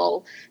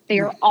real.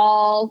 They are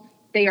all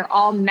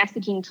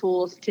messaging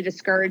tools to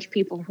discourage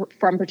people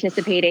from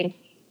participating.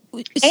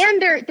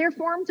 And they're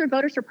forms of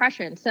voter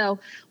suppression. So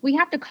we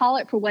have to call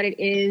it for what it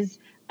is.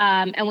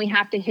 And we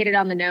have to hit it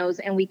on the nose,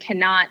 and we can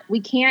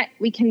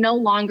no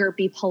longer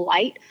be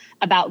polite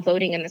about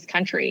voting in this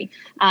country.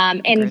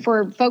 And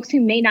for folks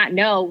who may not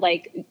know,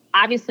 like,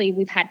 obviously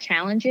we've had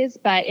challenges,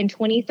 but in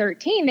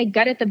 2013, they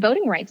gutted the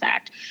Voting Rights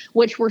Act,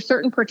 which were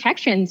certain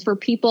protections for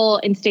people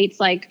in states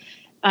like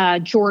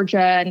Georgia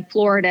and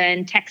Florida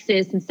and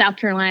Texas and South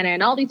Carolina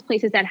and all these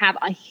places that have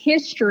a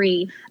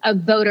history of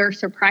voter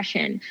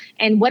suppression.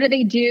 And what do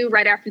they do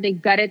right after they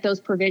gutted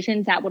those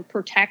provisions that would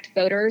protect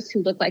voters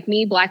who look like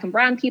me, Black and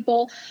brown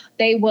people?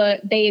 They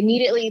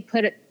immediately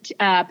put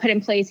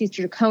in place these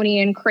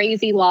draconian,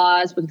 crazy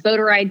laws with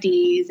voter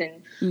IDs,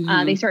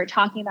 and they started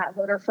talking about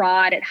voter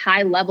fraud at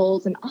high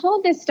levels and all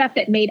of this stuff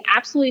that made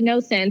absolutely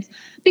no sense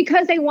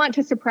because they want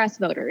to suppress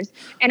voters.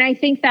 And I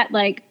think that,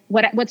 like,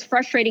 what's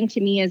frustrating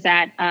to me is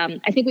that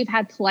I think we've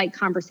had polite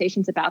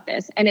conversations about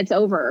this, and it's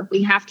over.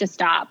 We have to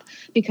stop,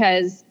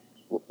 because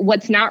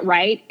what's not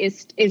right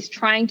is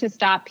trying to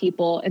stop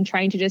people and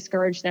trying to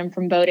discourage them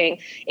from voting.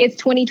 It's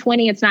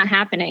 2020. It's not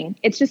happening.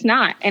 It's just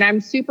not. And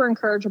I'm super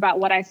encouraged about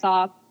what I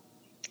saw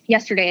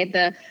yesterday at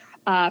the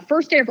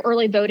first day of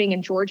early voting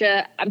in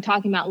Georgia. I'm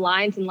talking about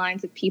lines and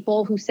lines of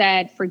people who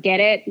said, forget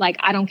it. Like,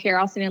 I don't care.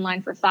 I'll sit in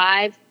line for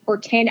 5 or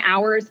 10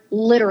 hours,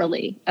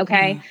 literally,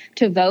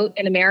 to vote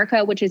in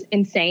America, which is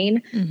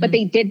insane. But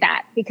they did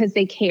that because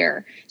they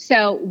care.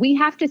 So we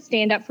have to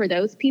stand up for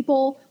those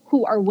people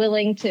who are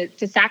willing to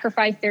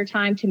sacrifice their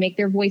time to make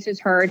their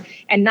voices heard,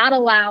 and not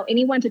allow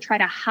anyone to try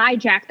to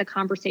hijack the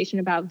conversation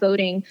about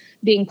voting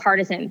being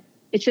partisan.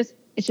 It's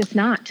just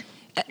not.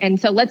 And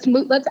so let's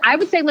move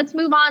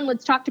on.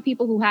 Let's talk to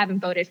people who haven't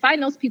voted.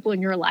 Find those people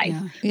in your life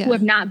who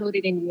have not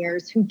voted in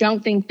years, who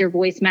don't think their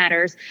voice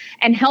matters,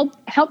 and help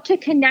to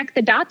connect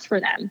the dots for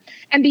them.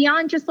 And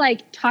beyond just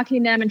like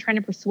talking to them and trying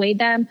to persuade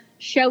them,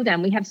 show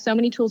them. We have so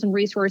many tools and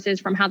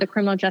resources, from how the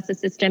criminal justice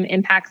system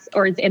impacts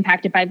or is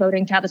impacted by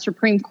voting to how the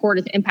Supreme Court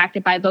is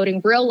impacted by voting,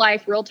 real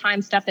life, real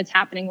time stuff that's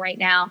happening right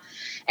now.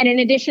 And in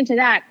addition to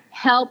that,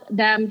 help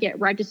them get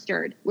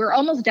registered. We're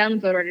almost done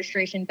with voter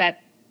registration, but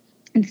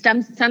in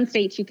some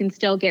states, you can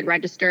still get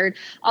registered.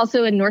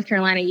 Also in North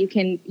Carolina, you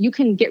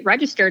can get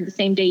registered the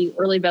same day you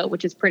early vote,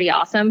 which is pretty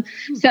awesome.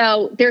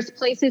 So there's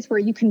places where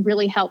you can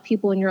really help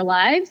people in your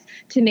lives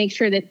to make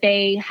sure that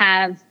they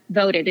have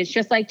voted. It's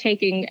just like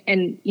taking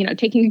a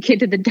kid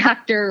to the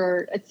doctor,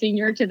 or a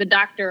senior to the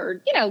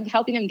doctor, or,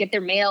 helping them get their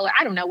mail, or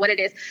I don't know what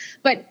it is.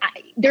 But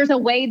there's a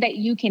way that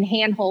you can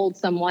handhold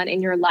someone in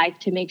your life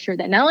to make sure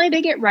that not only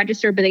they get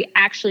registered, but they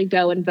actually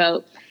go and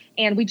vote.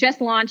 And we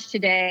just launched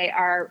today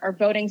our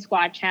voting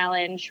squad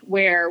challenge,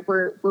 where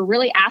we're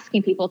really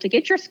asking people to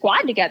get your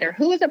squad together.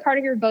 Who is a part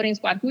of your voting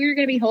squad? Who you're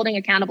going to be holding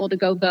accountable to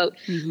go vote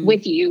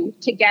with you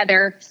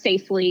together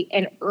safely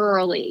and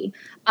early.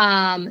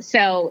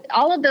 So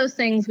all of those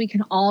things we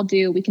can all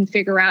do. We can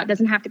figure out. It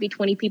doesn't have to be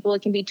 20 people.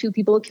 It can be 2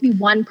 people. It can be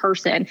 1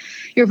 person.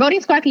 Your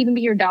voting squad can even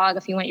be your dog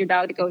if you want your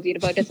dog to go with you to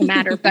vote. It doesn't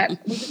matter. But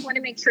we just want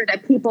to make sure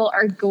that people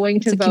are going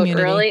to vote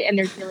early and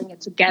they're doing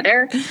it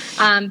together.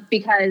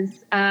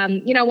 Because,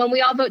 when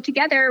we all vote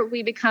together,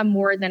 we become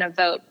more than a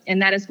vote.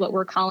 And that is what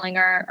we're calling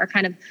our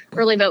kind of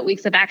early vote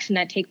weeks of action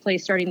that take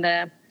place starting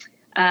the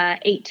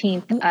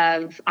 18th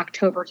of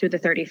October through the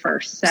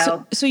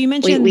 31st. So you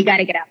mentioned we got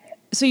to get out there.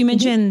 So you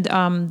mentioned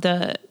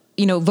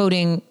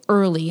voting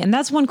early, and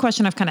that's one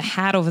question I've kind of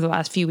had over the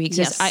last few weeks.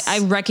 Yes. Is I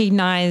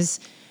recognize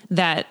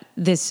that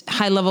this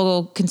high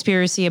level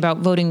conspiracy about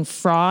voting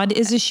fraud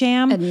is a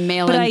sham. And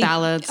mail-in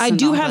ballots. I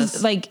do have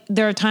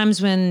there are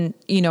times when,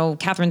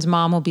 Catherine's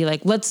mom will be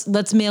like,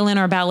 let's mail in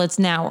our ballots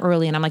now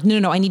early. And I'm like,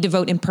 no, I need to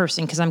vote in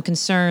person because I'm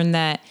concerned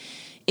that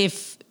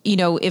if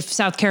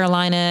South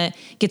Carolina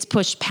gets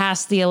pushed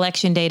past the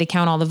election day to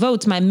count all the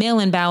votes, my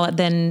mail-in ballot,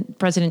 then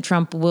President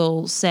Trump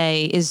will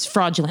say is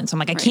fraudulent. So I'm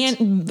like, I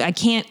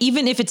can't,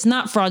 even if it's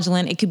not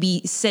fraudulent, it could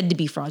be said to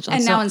be fraudulent.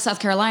 And now in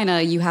South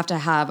Carolina, you have to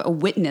have a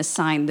witness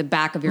sign the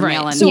back of your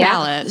mail-in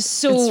ballot.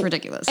 So it's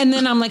ridiculous. And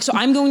then I'm like, so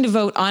I'm going to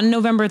vote on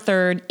November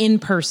 3rd in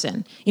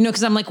person,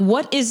 because I'm like,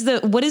 what is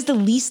the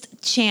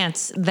least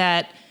chance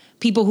that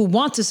people who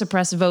want to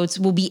suppress votes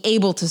will be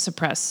able to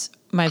suppress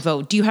my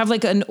vote? Do you have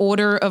an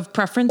order of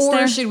preference or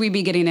there? Should we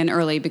be getting in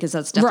early? Because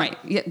that's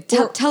definitely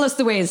right. Tell us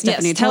the ways,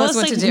 Stephanie. Yes, tell us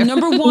what to do.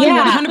 Number one,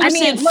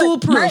 100%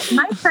 foolproof.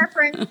 My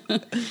preference.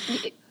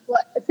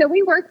 So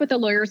we work with the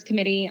Lawyers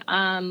Committee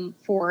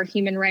for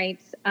human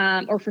rights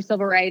or for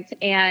civil rights.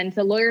 And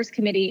the Lawyers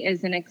Committee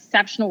is an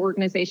exceptional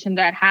organization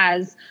that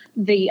has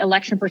the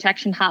election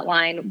protection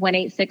hotline,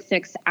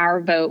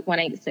 1-866-OUR-VOTE,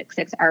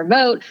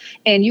 1-866-OUR-VOTE.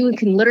 And you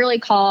can literally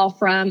call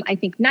from, I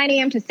think, 9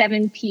 a.m. to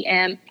 7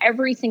 p.m.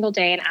 every single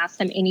day and ask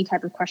them any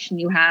type of question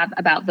you have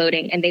about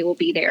voting. And they will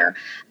be there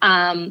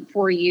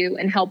for you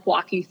and help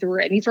walk you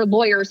through it. And these are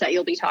lawyers that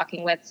you'll be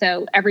talking with.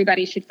 So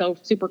everybody should feel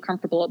super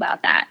comfortable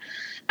about that.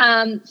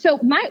 So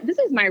this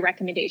is my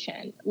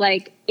recommendation.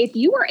 If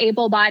you are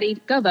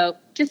able-bodied, go vote.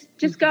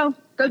 Just go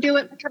do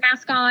it, put your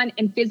mask on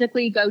and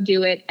physically go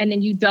do it. And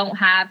then you don't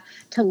have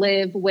to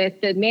live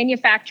with the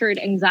manufactured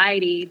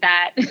anxiety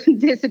that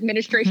this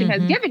administration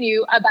has given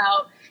you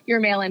about your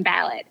mail-in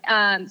ballot.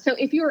 So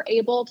if you're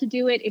able to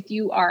do it, if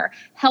you are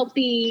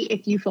healthy,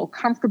 if you feel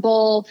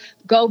comfortable,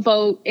 go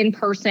vote in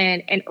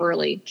person and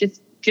early.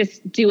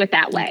 Just do it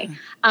that way.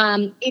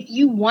 If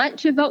you want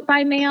to vote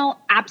by mail,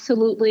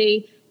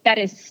 absolutely. That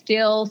is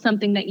still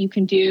something that you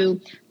can do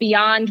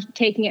beyond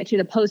taking it to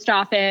the post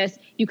office.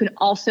 You can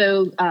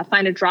also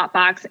find a drop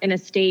box in a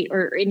state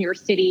or in your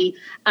city.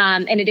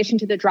 In addition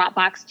to the drop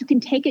box, you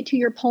can take it to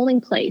your polling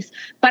place.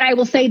 But I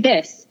will say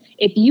this,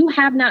 if you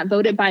have not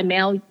voted by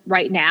mail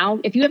right now,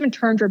 if you haven't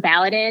turned your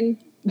ballot in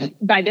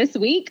by this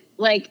week,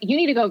 you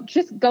need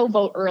to go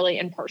vote early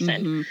in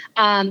person.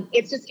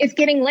 It's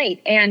getting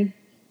late. And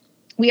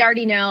we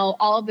already know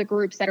all of the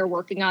groups that are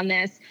working on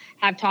this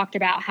have talked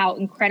about how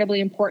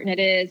incredibly important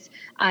it is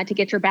to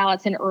get your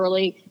ballots in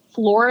early.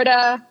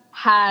 Florida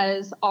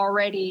has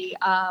already,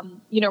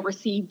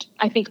 received,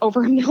 I think,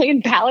 over 1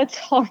 million ballots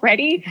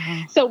already.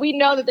 So we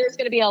know that there's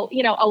going to be a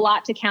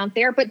lot to count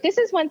there. But this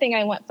is one thing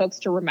I want folks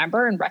to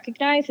remember and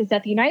recognize is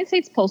that the United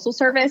States Postal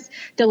Service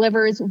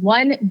delivers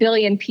 1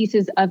 billion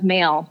pieces of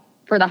mail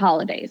for the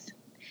holidays.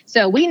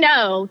 So we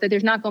know that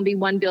there's not going to be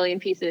 1 billion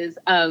pieces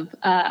of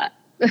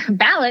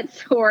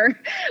ballots, or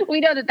we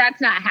know that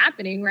that's not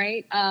happening,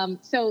 right?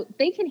 So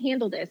they can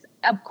handle this.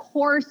 Of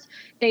course,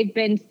 they've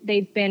been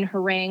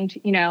harangued,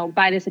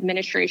 by this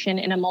administration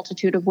in a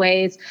multitude of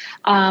ways.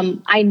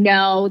 I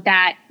know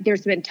that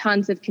there's been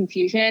tons of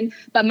confusion,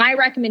 but my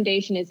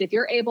recommendation is if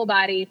you're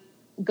able-bodied,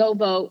 go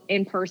vote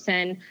in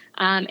person.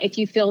 If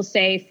you feel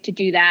safe to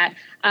do that,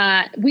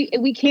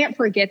 we can't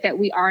forget that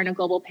we are in a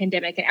global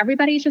pandemic, and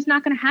everybody's just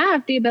not going to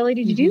have the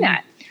ability to do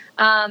that,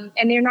 and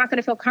they're not going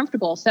to feel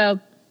comfortable. So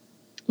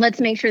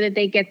let's make sure that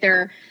they get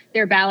their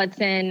ballots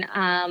in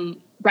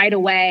right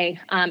away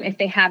if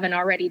they haven't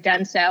already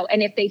done so.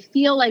 And if they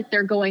feel like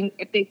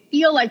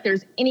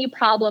there's any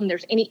problem,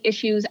 there's any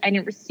issues, I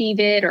didn't receive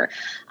it, or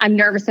I'm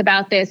nervous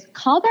about this,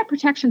 call that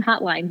protection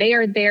hotline. They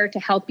are there to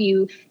help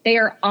you. They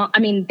are on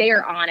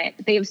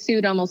it. They have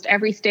sued almost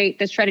every state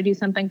that's tried to do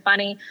something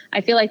funny.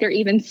 I feel like they're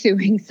even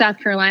suing South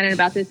Carolina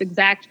about this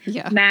exact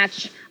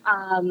match,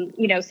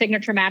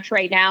 signature match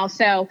right now.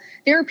 So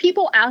there are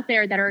people out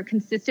there that are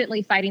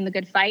consistently fighting the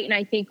good fight. And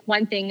I think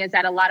one thing is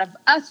that a lot of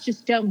us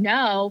just don't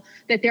know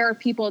that there are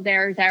people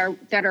there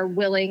that are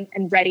willing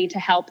and ready to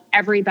help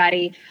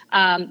everybody,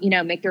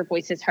 make their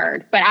voices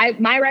heard. But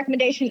my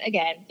recommendation,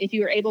 again, if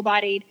you are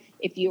able-bodied,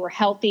 if you are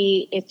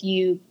healthy, if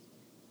you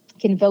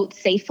can vote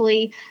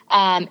safely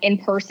in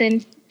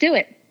person, do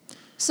it.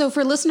 So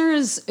for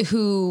listeners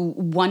who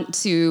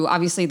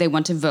obviously they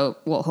want to vote,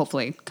 well,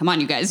 hopefully, come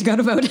on, you guys, you got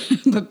to vote.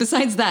 But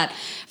besides that,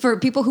 for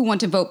people who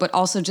want to vote, but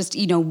also just,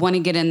 want to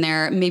get in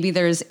there, maybe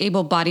there's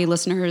able-bodied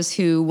listeners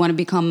who want to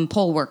become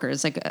poll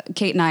workers. Like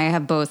Kate and I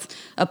have both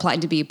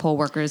applied to be poll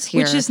workers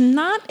here. Which is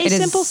not a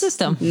simple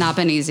system. Not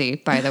been easy,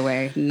 by the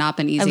way. Not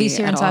been easy at least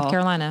here in South all.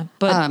 Carolina.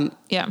 But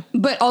yeah.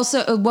 But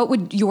also, what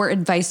would your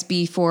advice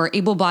be for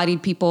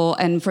able-bodied people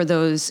and for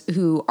those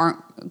who aren't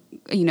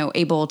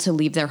able to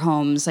leave their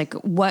homes, like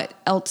what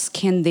else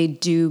can they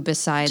do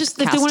besides just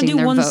if casting they want to do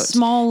their one vote?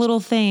 small little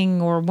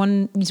thing or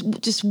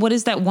just what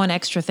is that one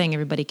extra thing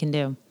everybody can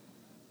do?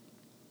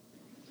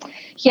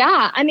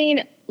 Yeah, I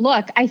mean,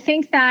 look, I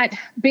think that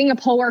being a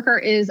poll worker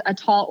is a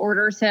tall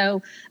order.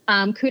 So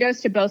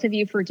kudos to both of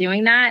you for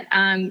doing that.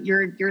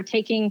 You're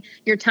taking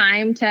your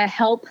time to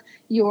help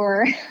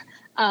your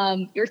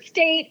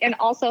state and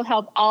also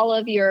help all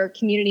of your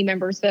community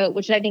members vote,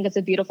 which I think is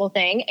a beautiful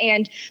thing.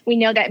 And we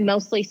know that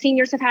mostly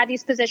seniors have had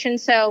these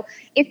positions. So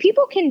if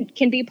people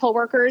can be poll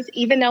workers,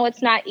 even though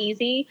it's not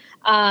easy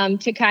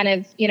to kind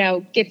of,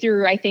 get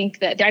through, I think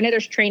that I know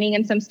there's training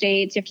in some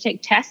states, you have to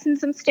take tests in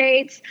some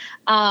states.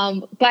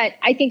 But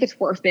I think it's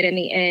worth it in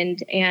the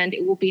end, and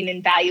it will be an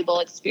invaluable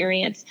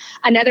experience.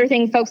 Another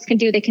thing folks can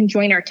do, they can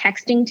join our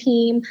texting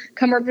team,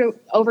 come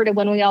over to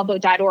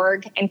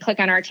whenweallvote.org and click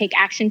on our Take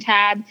Action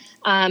tab.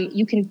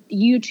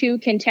 You too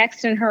can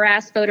text and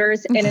harass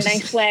voters in a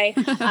nice way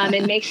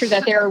and make sure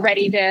that they're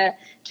ready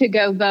to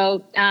go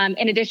vote.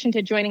 In addition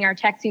to joining our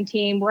texting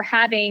team, we're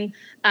having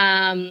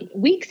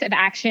weeks of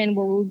action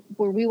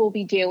where we will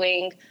be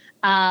doing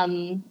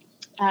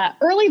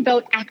early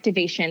vote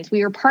activations.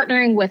 We are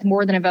partnering with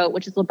More Than a Vote,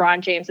 which is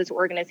LeBron James's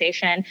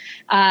organization.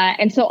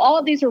 And so all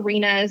of these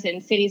arenas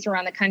and cities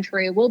around the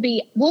country will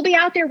be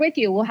out there with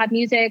you. We'll have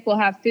music, we'll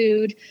have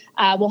food,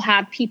 we'll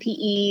have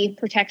PPE,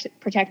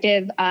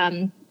 protective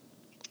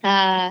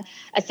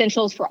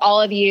essentials for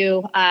all of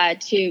you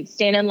to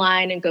stand in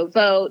line and go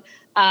vote.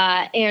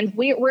 And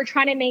we're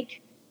trying to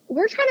make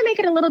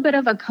it a little bit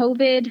of a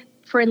COVID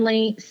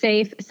friendly,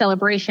 safe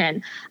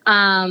celebration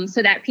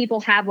so that people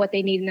have what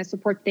they need and the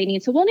support that they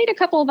need. So we'll need a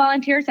couple of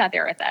volunteers out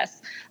there with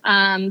us.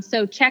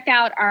 So check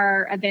out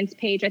our events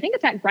page. I think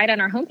it's right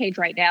on our homepage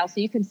right now. So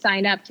you can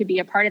sign up to be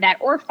a part of that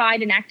or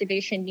find an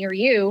activation near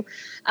you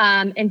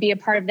and be a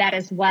part of that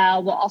as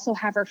well. We'll also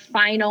have our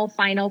final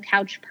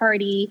couch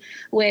party,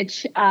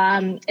 which is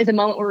a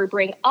moment where we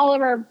bring all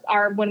of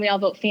our When We All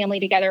Vote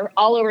family together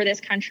all over this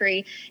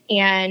country,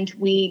 and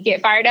we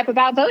get fired up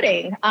about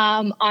voting.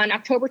 On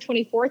October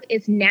 24th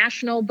is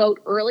National Vote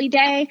Early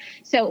Day.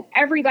 So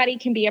everybody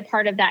can be a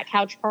part of that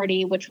couch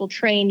party, which will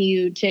train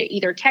you to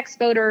either text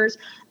voters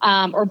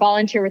or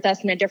volunteer with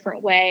us in a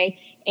different way,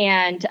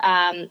 and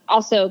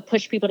also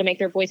push people to make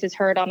their voices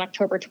heard on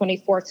October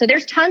 24th. So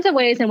there's tons of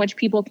ways in which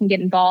people can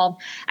get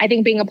involved. I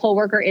think being a poll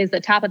worker is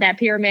the top of that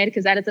pyramid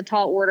because that is a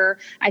tall order.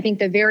 I think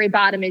the very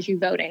bottom is you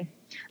voting.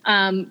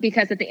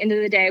 Because at the end of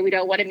the day, we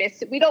don't want to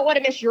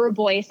miss your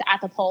voice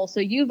at the poll. So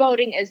you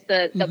voting is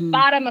the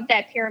bottom of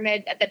that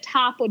pyramid. At the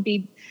top would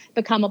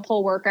become a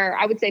poll worker.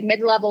 I would say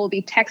mid-level will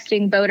be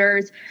texting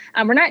voters.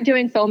 We're not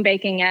doing phone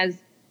banking as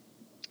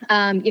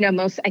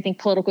most, I think,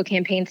 political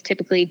campaigns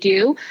typically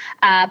do.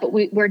 But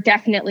we're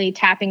definitely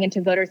tapping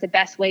into voters the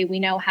best way we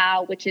know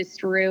how, which is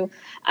through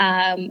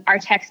our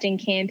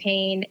texting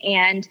campaign.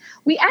 And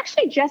we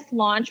actually just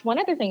launched, one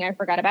other thing I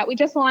forgot about, we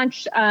just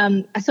launched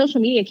a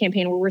social media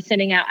campaign where we're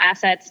sending out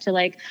assets to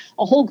like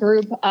a whole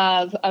group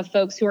of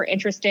folks who are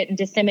interested in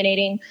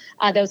disseminating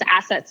those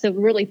assets. So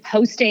really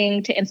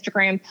posting to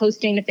Instagram,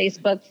 posting to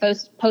Facebook,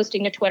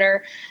 posting to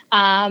Twitter.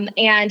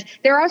 And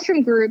there are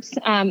some groups,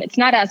 it's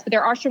not us, but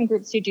there are some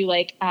groups who do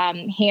like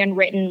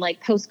handwritten like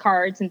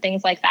postcards and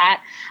things like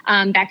that.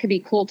 That could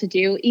be cool to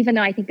do, even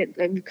though I think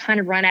that we've kind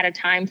of run out of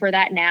time for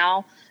that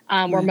now.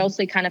 We're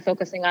mostly kind of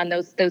focusing on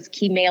those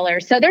key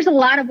mailers. So there's a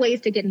lot of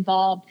ways to get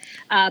involved.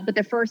 But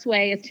the first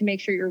way is to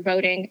make sure you're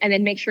voting, and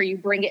then make sure you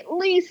bring at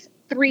least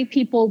 3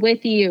 people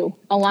with you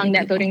along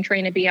that voting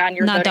train to be on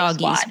your not voting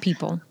doggies, squad.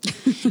 People.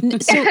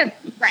 So,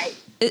 right.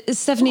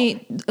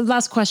 Stephanie,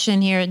 last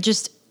question here.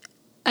 Just,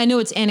 I know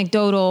it's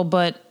anecdotal,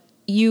 but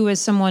you as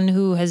someone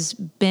who has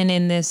been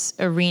in this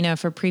arena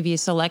for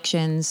previous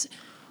elections,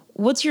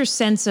 what's your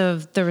sense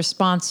of the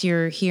response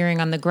you're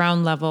hearing on the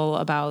ground level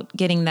about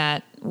getting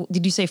that?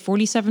 Did you say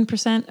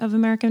 47% of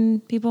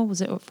American people?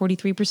 Was it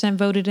 43%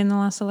 voted in the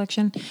last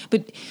election?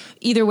 But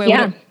either way,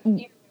 yeah.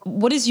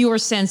 what is your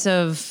sense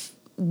of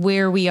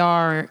where we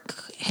are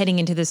heading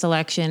into this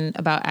election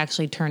about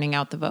actually turning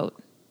out the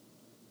vote?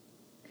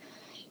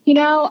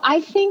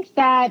 I think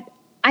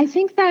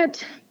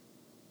that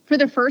for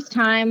the first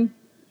time,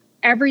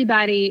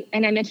 everybody,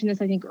 and I mentioned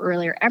this, I think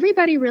earlier,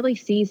 everybody really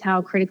sees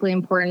how critically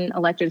important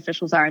elected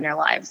officials are in their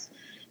lives,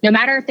 no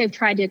matter if they've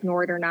tried to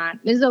ignore it or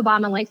not. Mrs.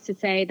 Obama likes to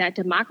say that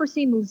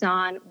democracy moves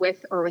on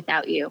with or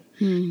without you.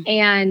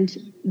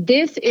 And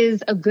this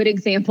is a good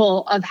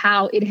example of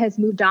how it has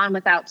moved on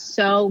without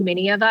so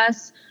many of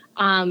us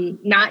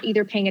not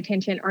either paying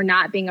attention or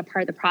not being a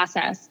part of the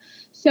process.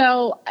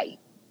 So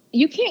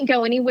you can't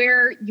go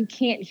anywhere. You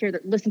can't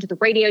listen to the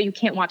radio. You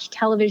can't watch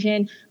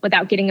television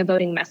without getting a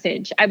voting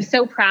message. I'm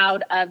so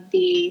proud of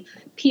the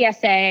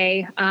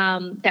PSA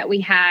that we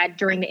had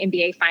during the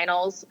NBA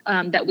finals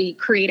that we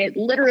created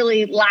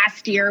literally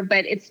last year,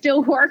 but it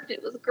still worked.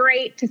 It was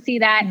great to see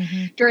that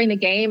during the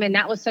game. And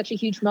that was such a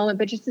huge moment,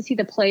 but just to see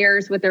the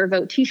players with their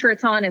vote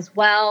t-shirts on as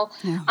well.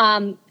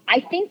 Yeah. I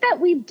think that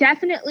we've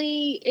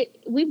definitely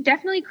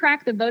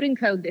cracked the voting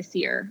code this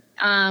year.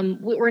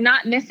 we're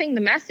not missing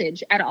the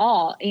message at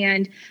all.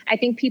 And I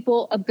think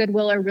people of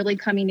goodwill are really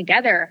coming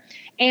together.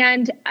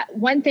 And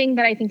one thing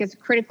that I think is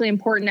critically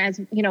important, as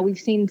you know, we've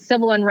seen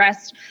civil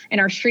unrest in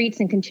our streets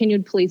and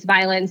continued police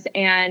violence,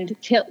 and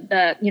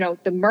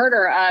the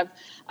murder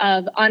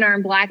of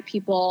unarmed Black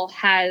people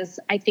has,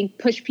 I think,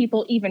 pushed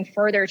people even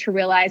further to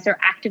realize their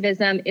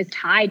activism is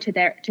tied to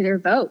their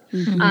vote.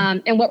 Mm-hmm.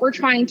 And what we're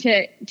trying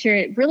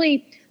to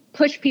really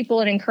push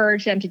people and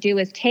encourage them to do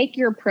is take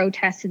your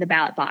protest to the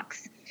ballot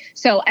box.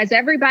 So as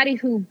everybody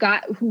who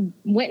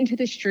went into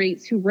the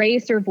streets, who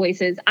raised their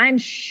voices, I'm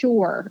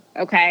sure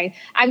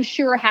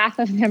half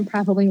of them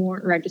probably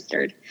weren't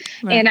registered.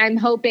 Right. And I'm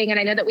hoping, and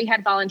I know that we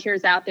had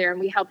volunteers out there and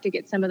we helped to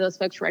get some of those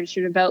folks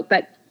registered to vote,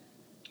 but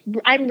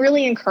I'm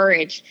really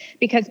encouraged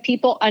because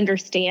people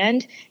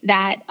understand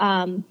that,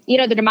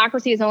 the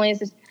democracy is only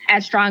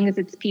as strong as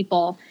its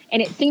people.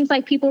 And it seems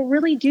like people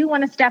really do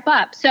want to step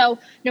up. So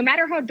no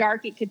matter how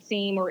dark it could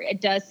seem, or it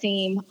does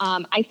seem,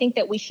 I think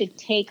that we should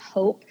take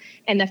hope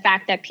in the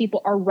fact that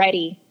people are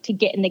ready to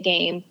get in the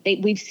game.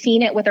 We've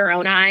seen it with our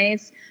own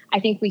eyes. I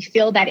think we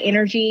feel that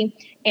energy,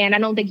 and I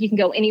don't think you can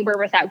go anywhere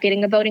without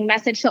getting a voting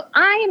message. So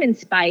I am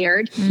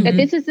inspired that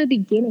this is the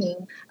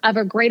beginning of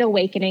a great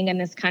awakening in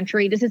this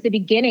country. This is the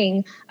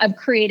beginning of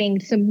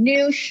creating some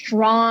new,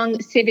 strong,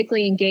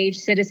 civically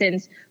engaged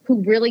citizens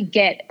who really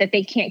get that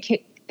they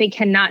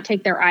cannot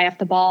take their eye off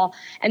the ball.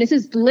 And this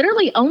is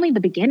literally only the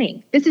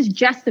beginning. This is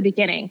just the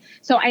beginning.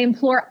 So I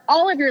implore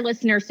all of your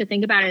listeners to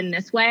think about it in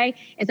this way,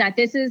 is that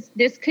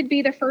this could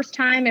be the first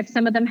time if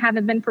some of them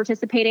haven't been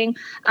participating.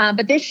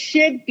 But this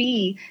should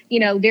be,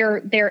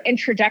 their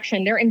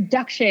introduction, their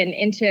induction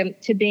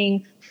into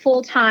being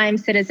full-time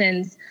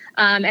citizens.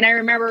 And I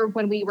remember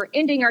when we were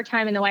ending our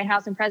time in the White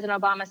House and President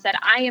Obama said,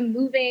 I am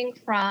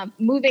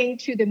moving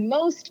to the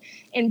most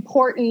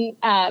important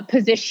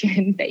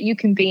position that you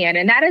can be in.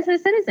 And that is a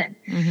citizen.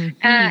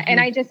 And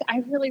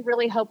I really,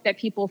 really hope that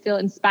people feel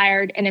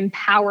inspired and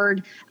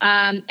empowered.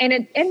 And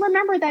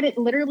remember that it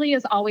literally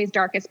is always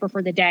darkest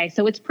before the day.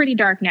 So it's pretty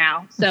dark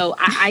now. So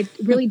I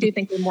really do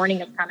think the morning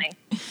is coming.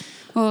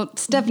 Well,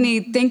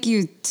 Stephanie, thank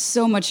you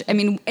so much. I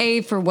mean,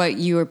 for what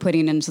you are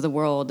putting into the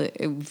world.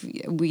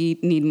 We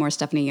need more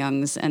Stephanie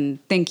Youngs. And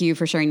thank you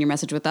for sharing your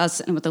message with us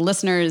and with the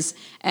listeners.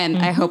 And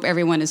I hope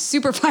everyone is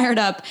super fired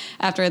up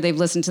after they've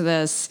listened to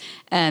this.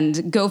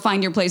 And go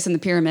find your place in the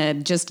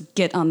pyramid. Just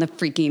get on the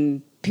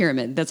freaking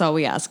pyramid. That's all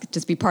we ask.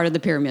 Just be part of the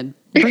pyramid.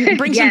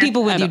 Bring some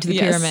people with you to the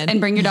pyramid.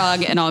 And bring your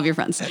dog and all of your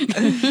friends.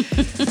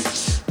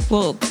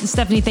 Well,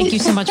 Stephanie, thank you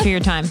so much for your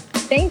time.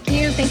 Thank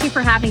you. Thank you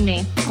for having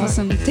me.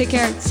 Awesome. Take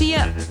care. See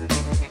ya.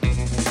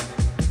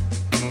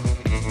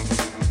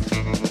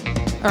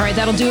 All right,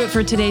 that'll do it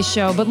for today's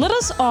show. But let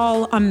us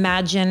all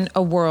imagine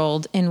a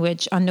world in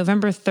which on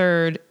November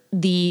 3rd,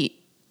 the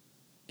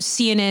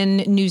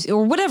CNN news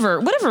or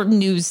whatever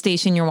news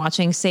station you're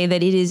watching say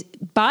that it is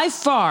by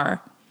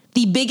far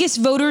the biggest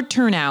voter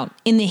turnout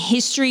in the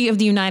history of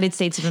the United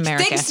States of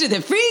America. Thanks to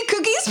the Free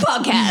Cookies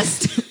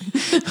podcast.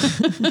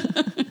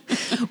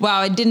 Wow,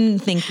 I didn't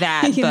think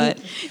that, but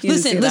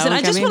listen,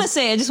 I just want to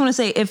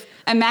say if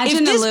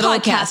imagine a little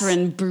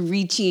Catherine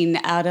breaching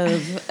out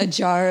of a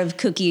jar of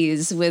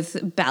cookies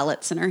with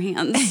ballots in her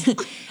hands.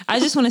 I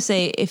just want to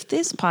say, if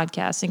this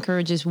podcast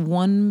encourages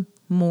one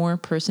more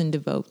person to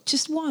vote,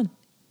 just one,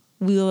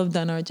 we'll have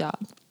done our job.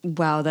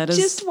 Wow, that is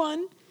just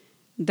one.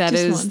 That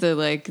just is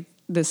one.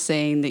 The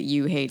saying that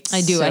you hate.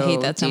 I do. So I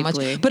hate that so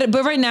deeply. much.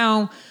 But right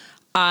now,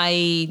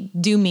 I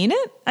do mean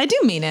it. I do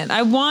mean it.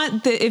 I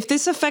want if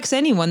this affects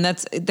anyone,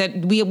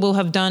 that we will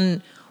have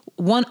done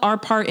our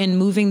part in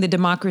moving the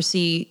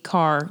democracy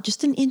car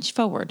just an inch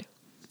forward.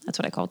 That's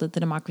what I called it,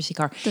 the democracy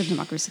car. The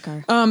democracy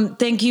car.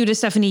 Thank you to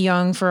Stephanie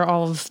Young for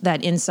all of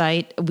that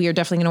insight. We are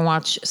definitely going to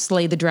watch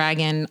Slay the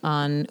Dragon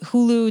on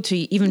Hulu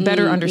to even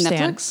better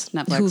understand.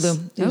 Netflix?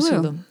 Hulu. It was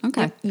Hulu.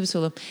 Okay. Yep, it was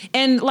Hulu.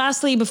 And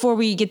lastly, before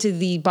we get to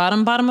the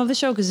bottom of the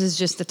show, because this is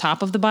just the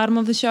top of the bottom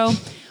of the show,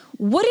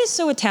 what is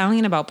so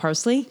Italian about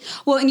parsley?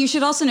 Well, and you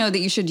should also know that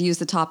you should use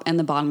the top and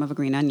the bottom of a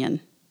green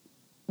onion.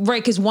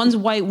 Right, because one's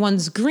white,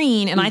 one's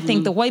green, and I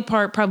think the white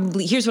part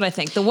probably. Here's what I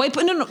think: the white.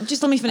 No,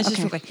 just let me finish this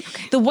real quick.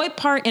 Okay. The white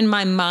part in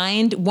my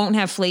mind won't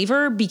have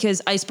flavor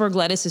because iceberg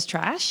lettuce is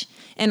trash,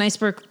 and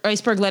iceberg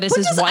lettuce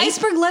is white. What does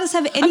iceberg lettuce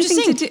have anything I'm just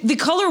saying, to do? The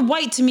color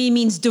white to me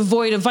means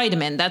devoid of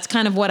vitamin. That's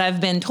kind of what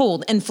I've been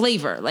told, and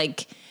flavor.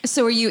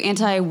 So, are you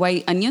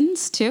anti-white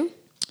onions too?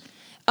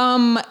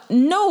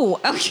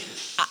 No. Okay.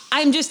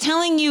 I'm just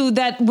telling you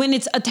that when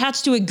it's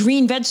attached to a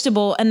green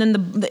vegetable and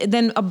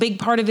then a big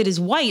part of it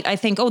is white, I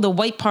think, the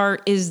white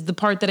part is the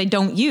part that I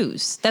don't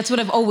use. That's what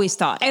I've always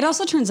thought. It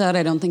also turns out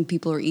I don't think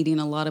people are eating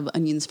a lot of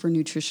onions for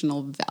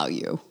nutritional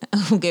value.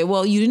 Okay,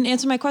 well, you didn't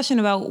answer my question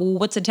about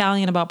what's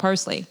Italian about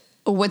parsley.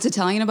 What's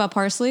Italian about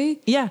parsley?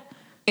 Yeah.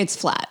 It's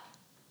flat.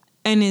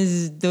 And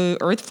is the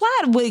earth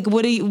flat?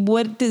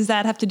 What does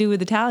that have to do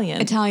with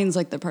Italian? Italians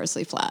like the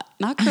parsley flat,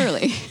 not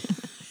curly.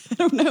 I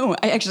don't know.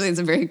 Actually, it's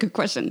a very good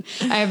question.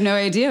 I have no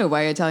idea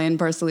why Italian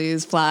parsley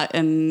is flat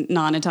and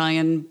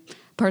non-Italian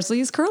Parsley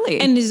is curly.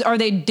 And are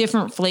they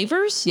different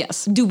flavors?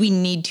 Yes. Do we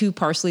need 2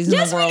 parsleys in the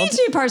world? Yes, we need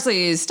 2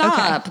 parsleys.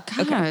 Stop.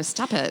 Okay. God,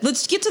 stop it.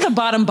 Let's get to the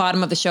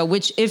bottom of the show,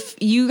 which if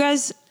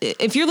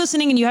you're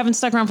listening and you haven't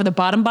stuck around for the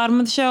bottom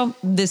of the show,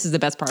 this is the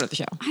best part of the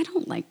show. I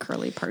don't like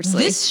curly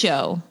parsley. This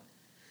show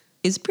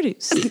is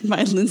produced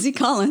by Lindsay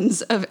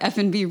Collins of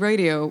F&B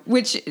Radio,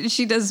 which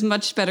she does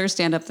much better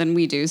stand-up than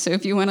we do. So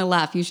if you want to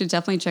laugh, you should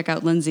definitely check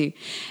out Lindsay.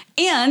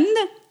 And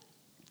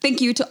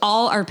thank you to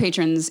all our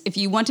patrons. If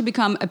you want to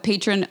become a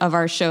patron of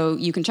our show,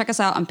 you can check us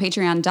out on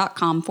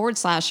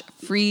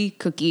patreon.com/free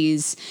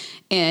cookies.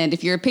 And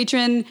if you're a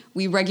patron,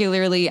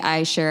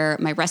 I share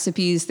my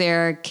recipes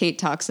there. Kate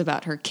talks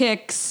about her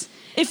kicks.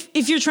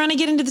 If you're trying to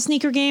get into the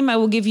sneaker game, I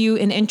will give you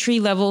an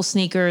entry-level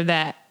sneaker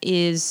that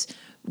is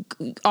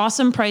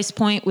awesome price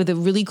point with a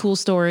really cool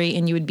story,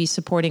 and you would be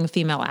supporting a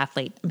female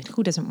athlete. I mean,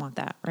 who doesn't want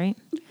that, right?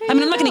 I'm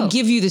not going to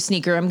give you the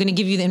sneaker. I'm going to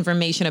give you the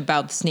information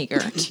about the sneaker.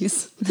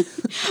 Jeez.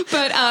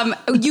 But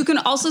you can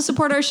also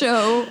support our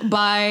show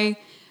by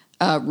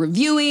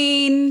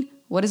reviewing.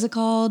 What is it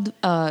called?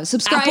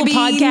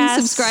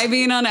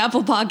 Subscribing on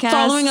Apple Podcasts.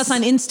 Following us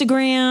on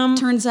Instagram.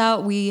 Turns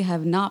out we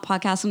have not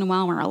podcasted in a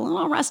while. We're a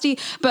little rusty.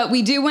 But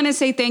we do want to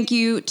say thank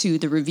you to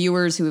the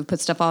reviewers who have put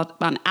stuff out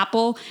on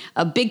Apple.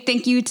 A big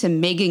thank you to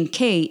Megan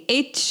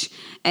KH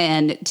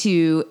and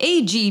to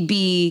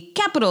AGB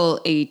capital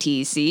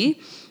ATC.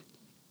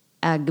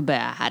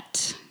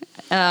 Agbat.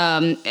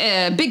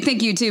 A big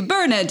thank you to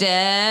Bernadette.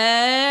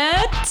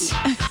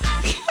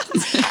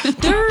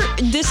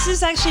 This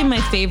is actually my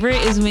favorite,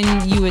 is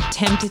when you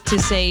attempt to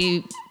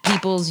say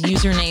people's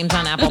usernames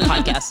on Apple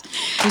Podcasts.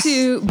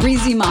 To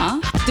Breezy Ma.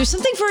 There's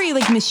something very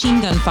like machine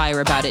gun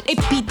fire about it. And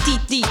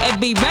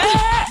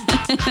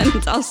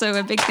it's also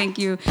a big thank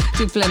you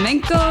to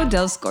Flamenco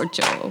del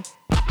Scorcho.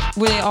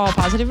 Were they all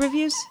positive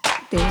reviews?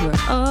 They were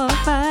all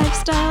 5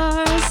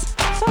 stars.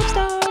 5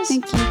 stars.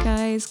 Thank you,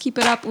 guys. Keep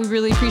it up. We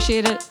really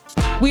appreciate it.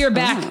 We are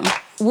back. Oh.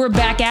 We're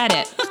back at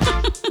it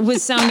with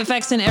sound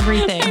effects and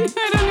everything. I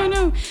don't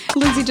know.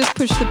 Lindsay just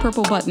pushed the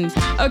purple button.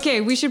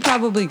 Okay, we should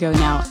probably go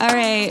now. All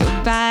right.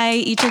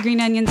 Bye. Eat your green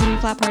onions and your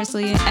flat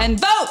parsley. And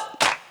vote!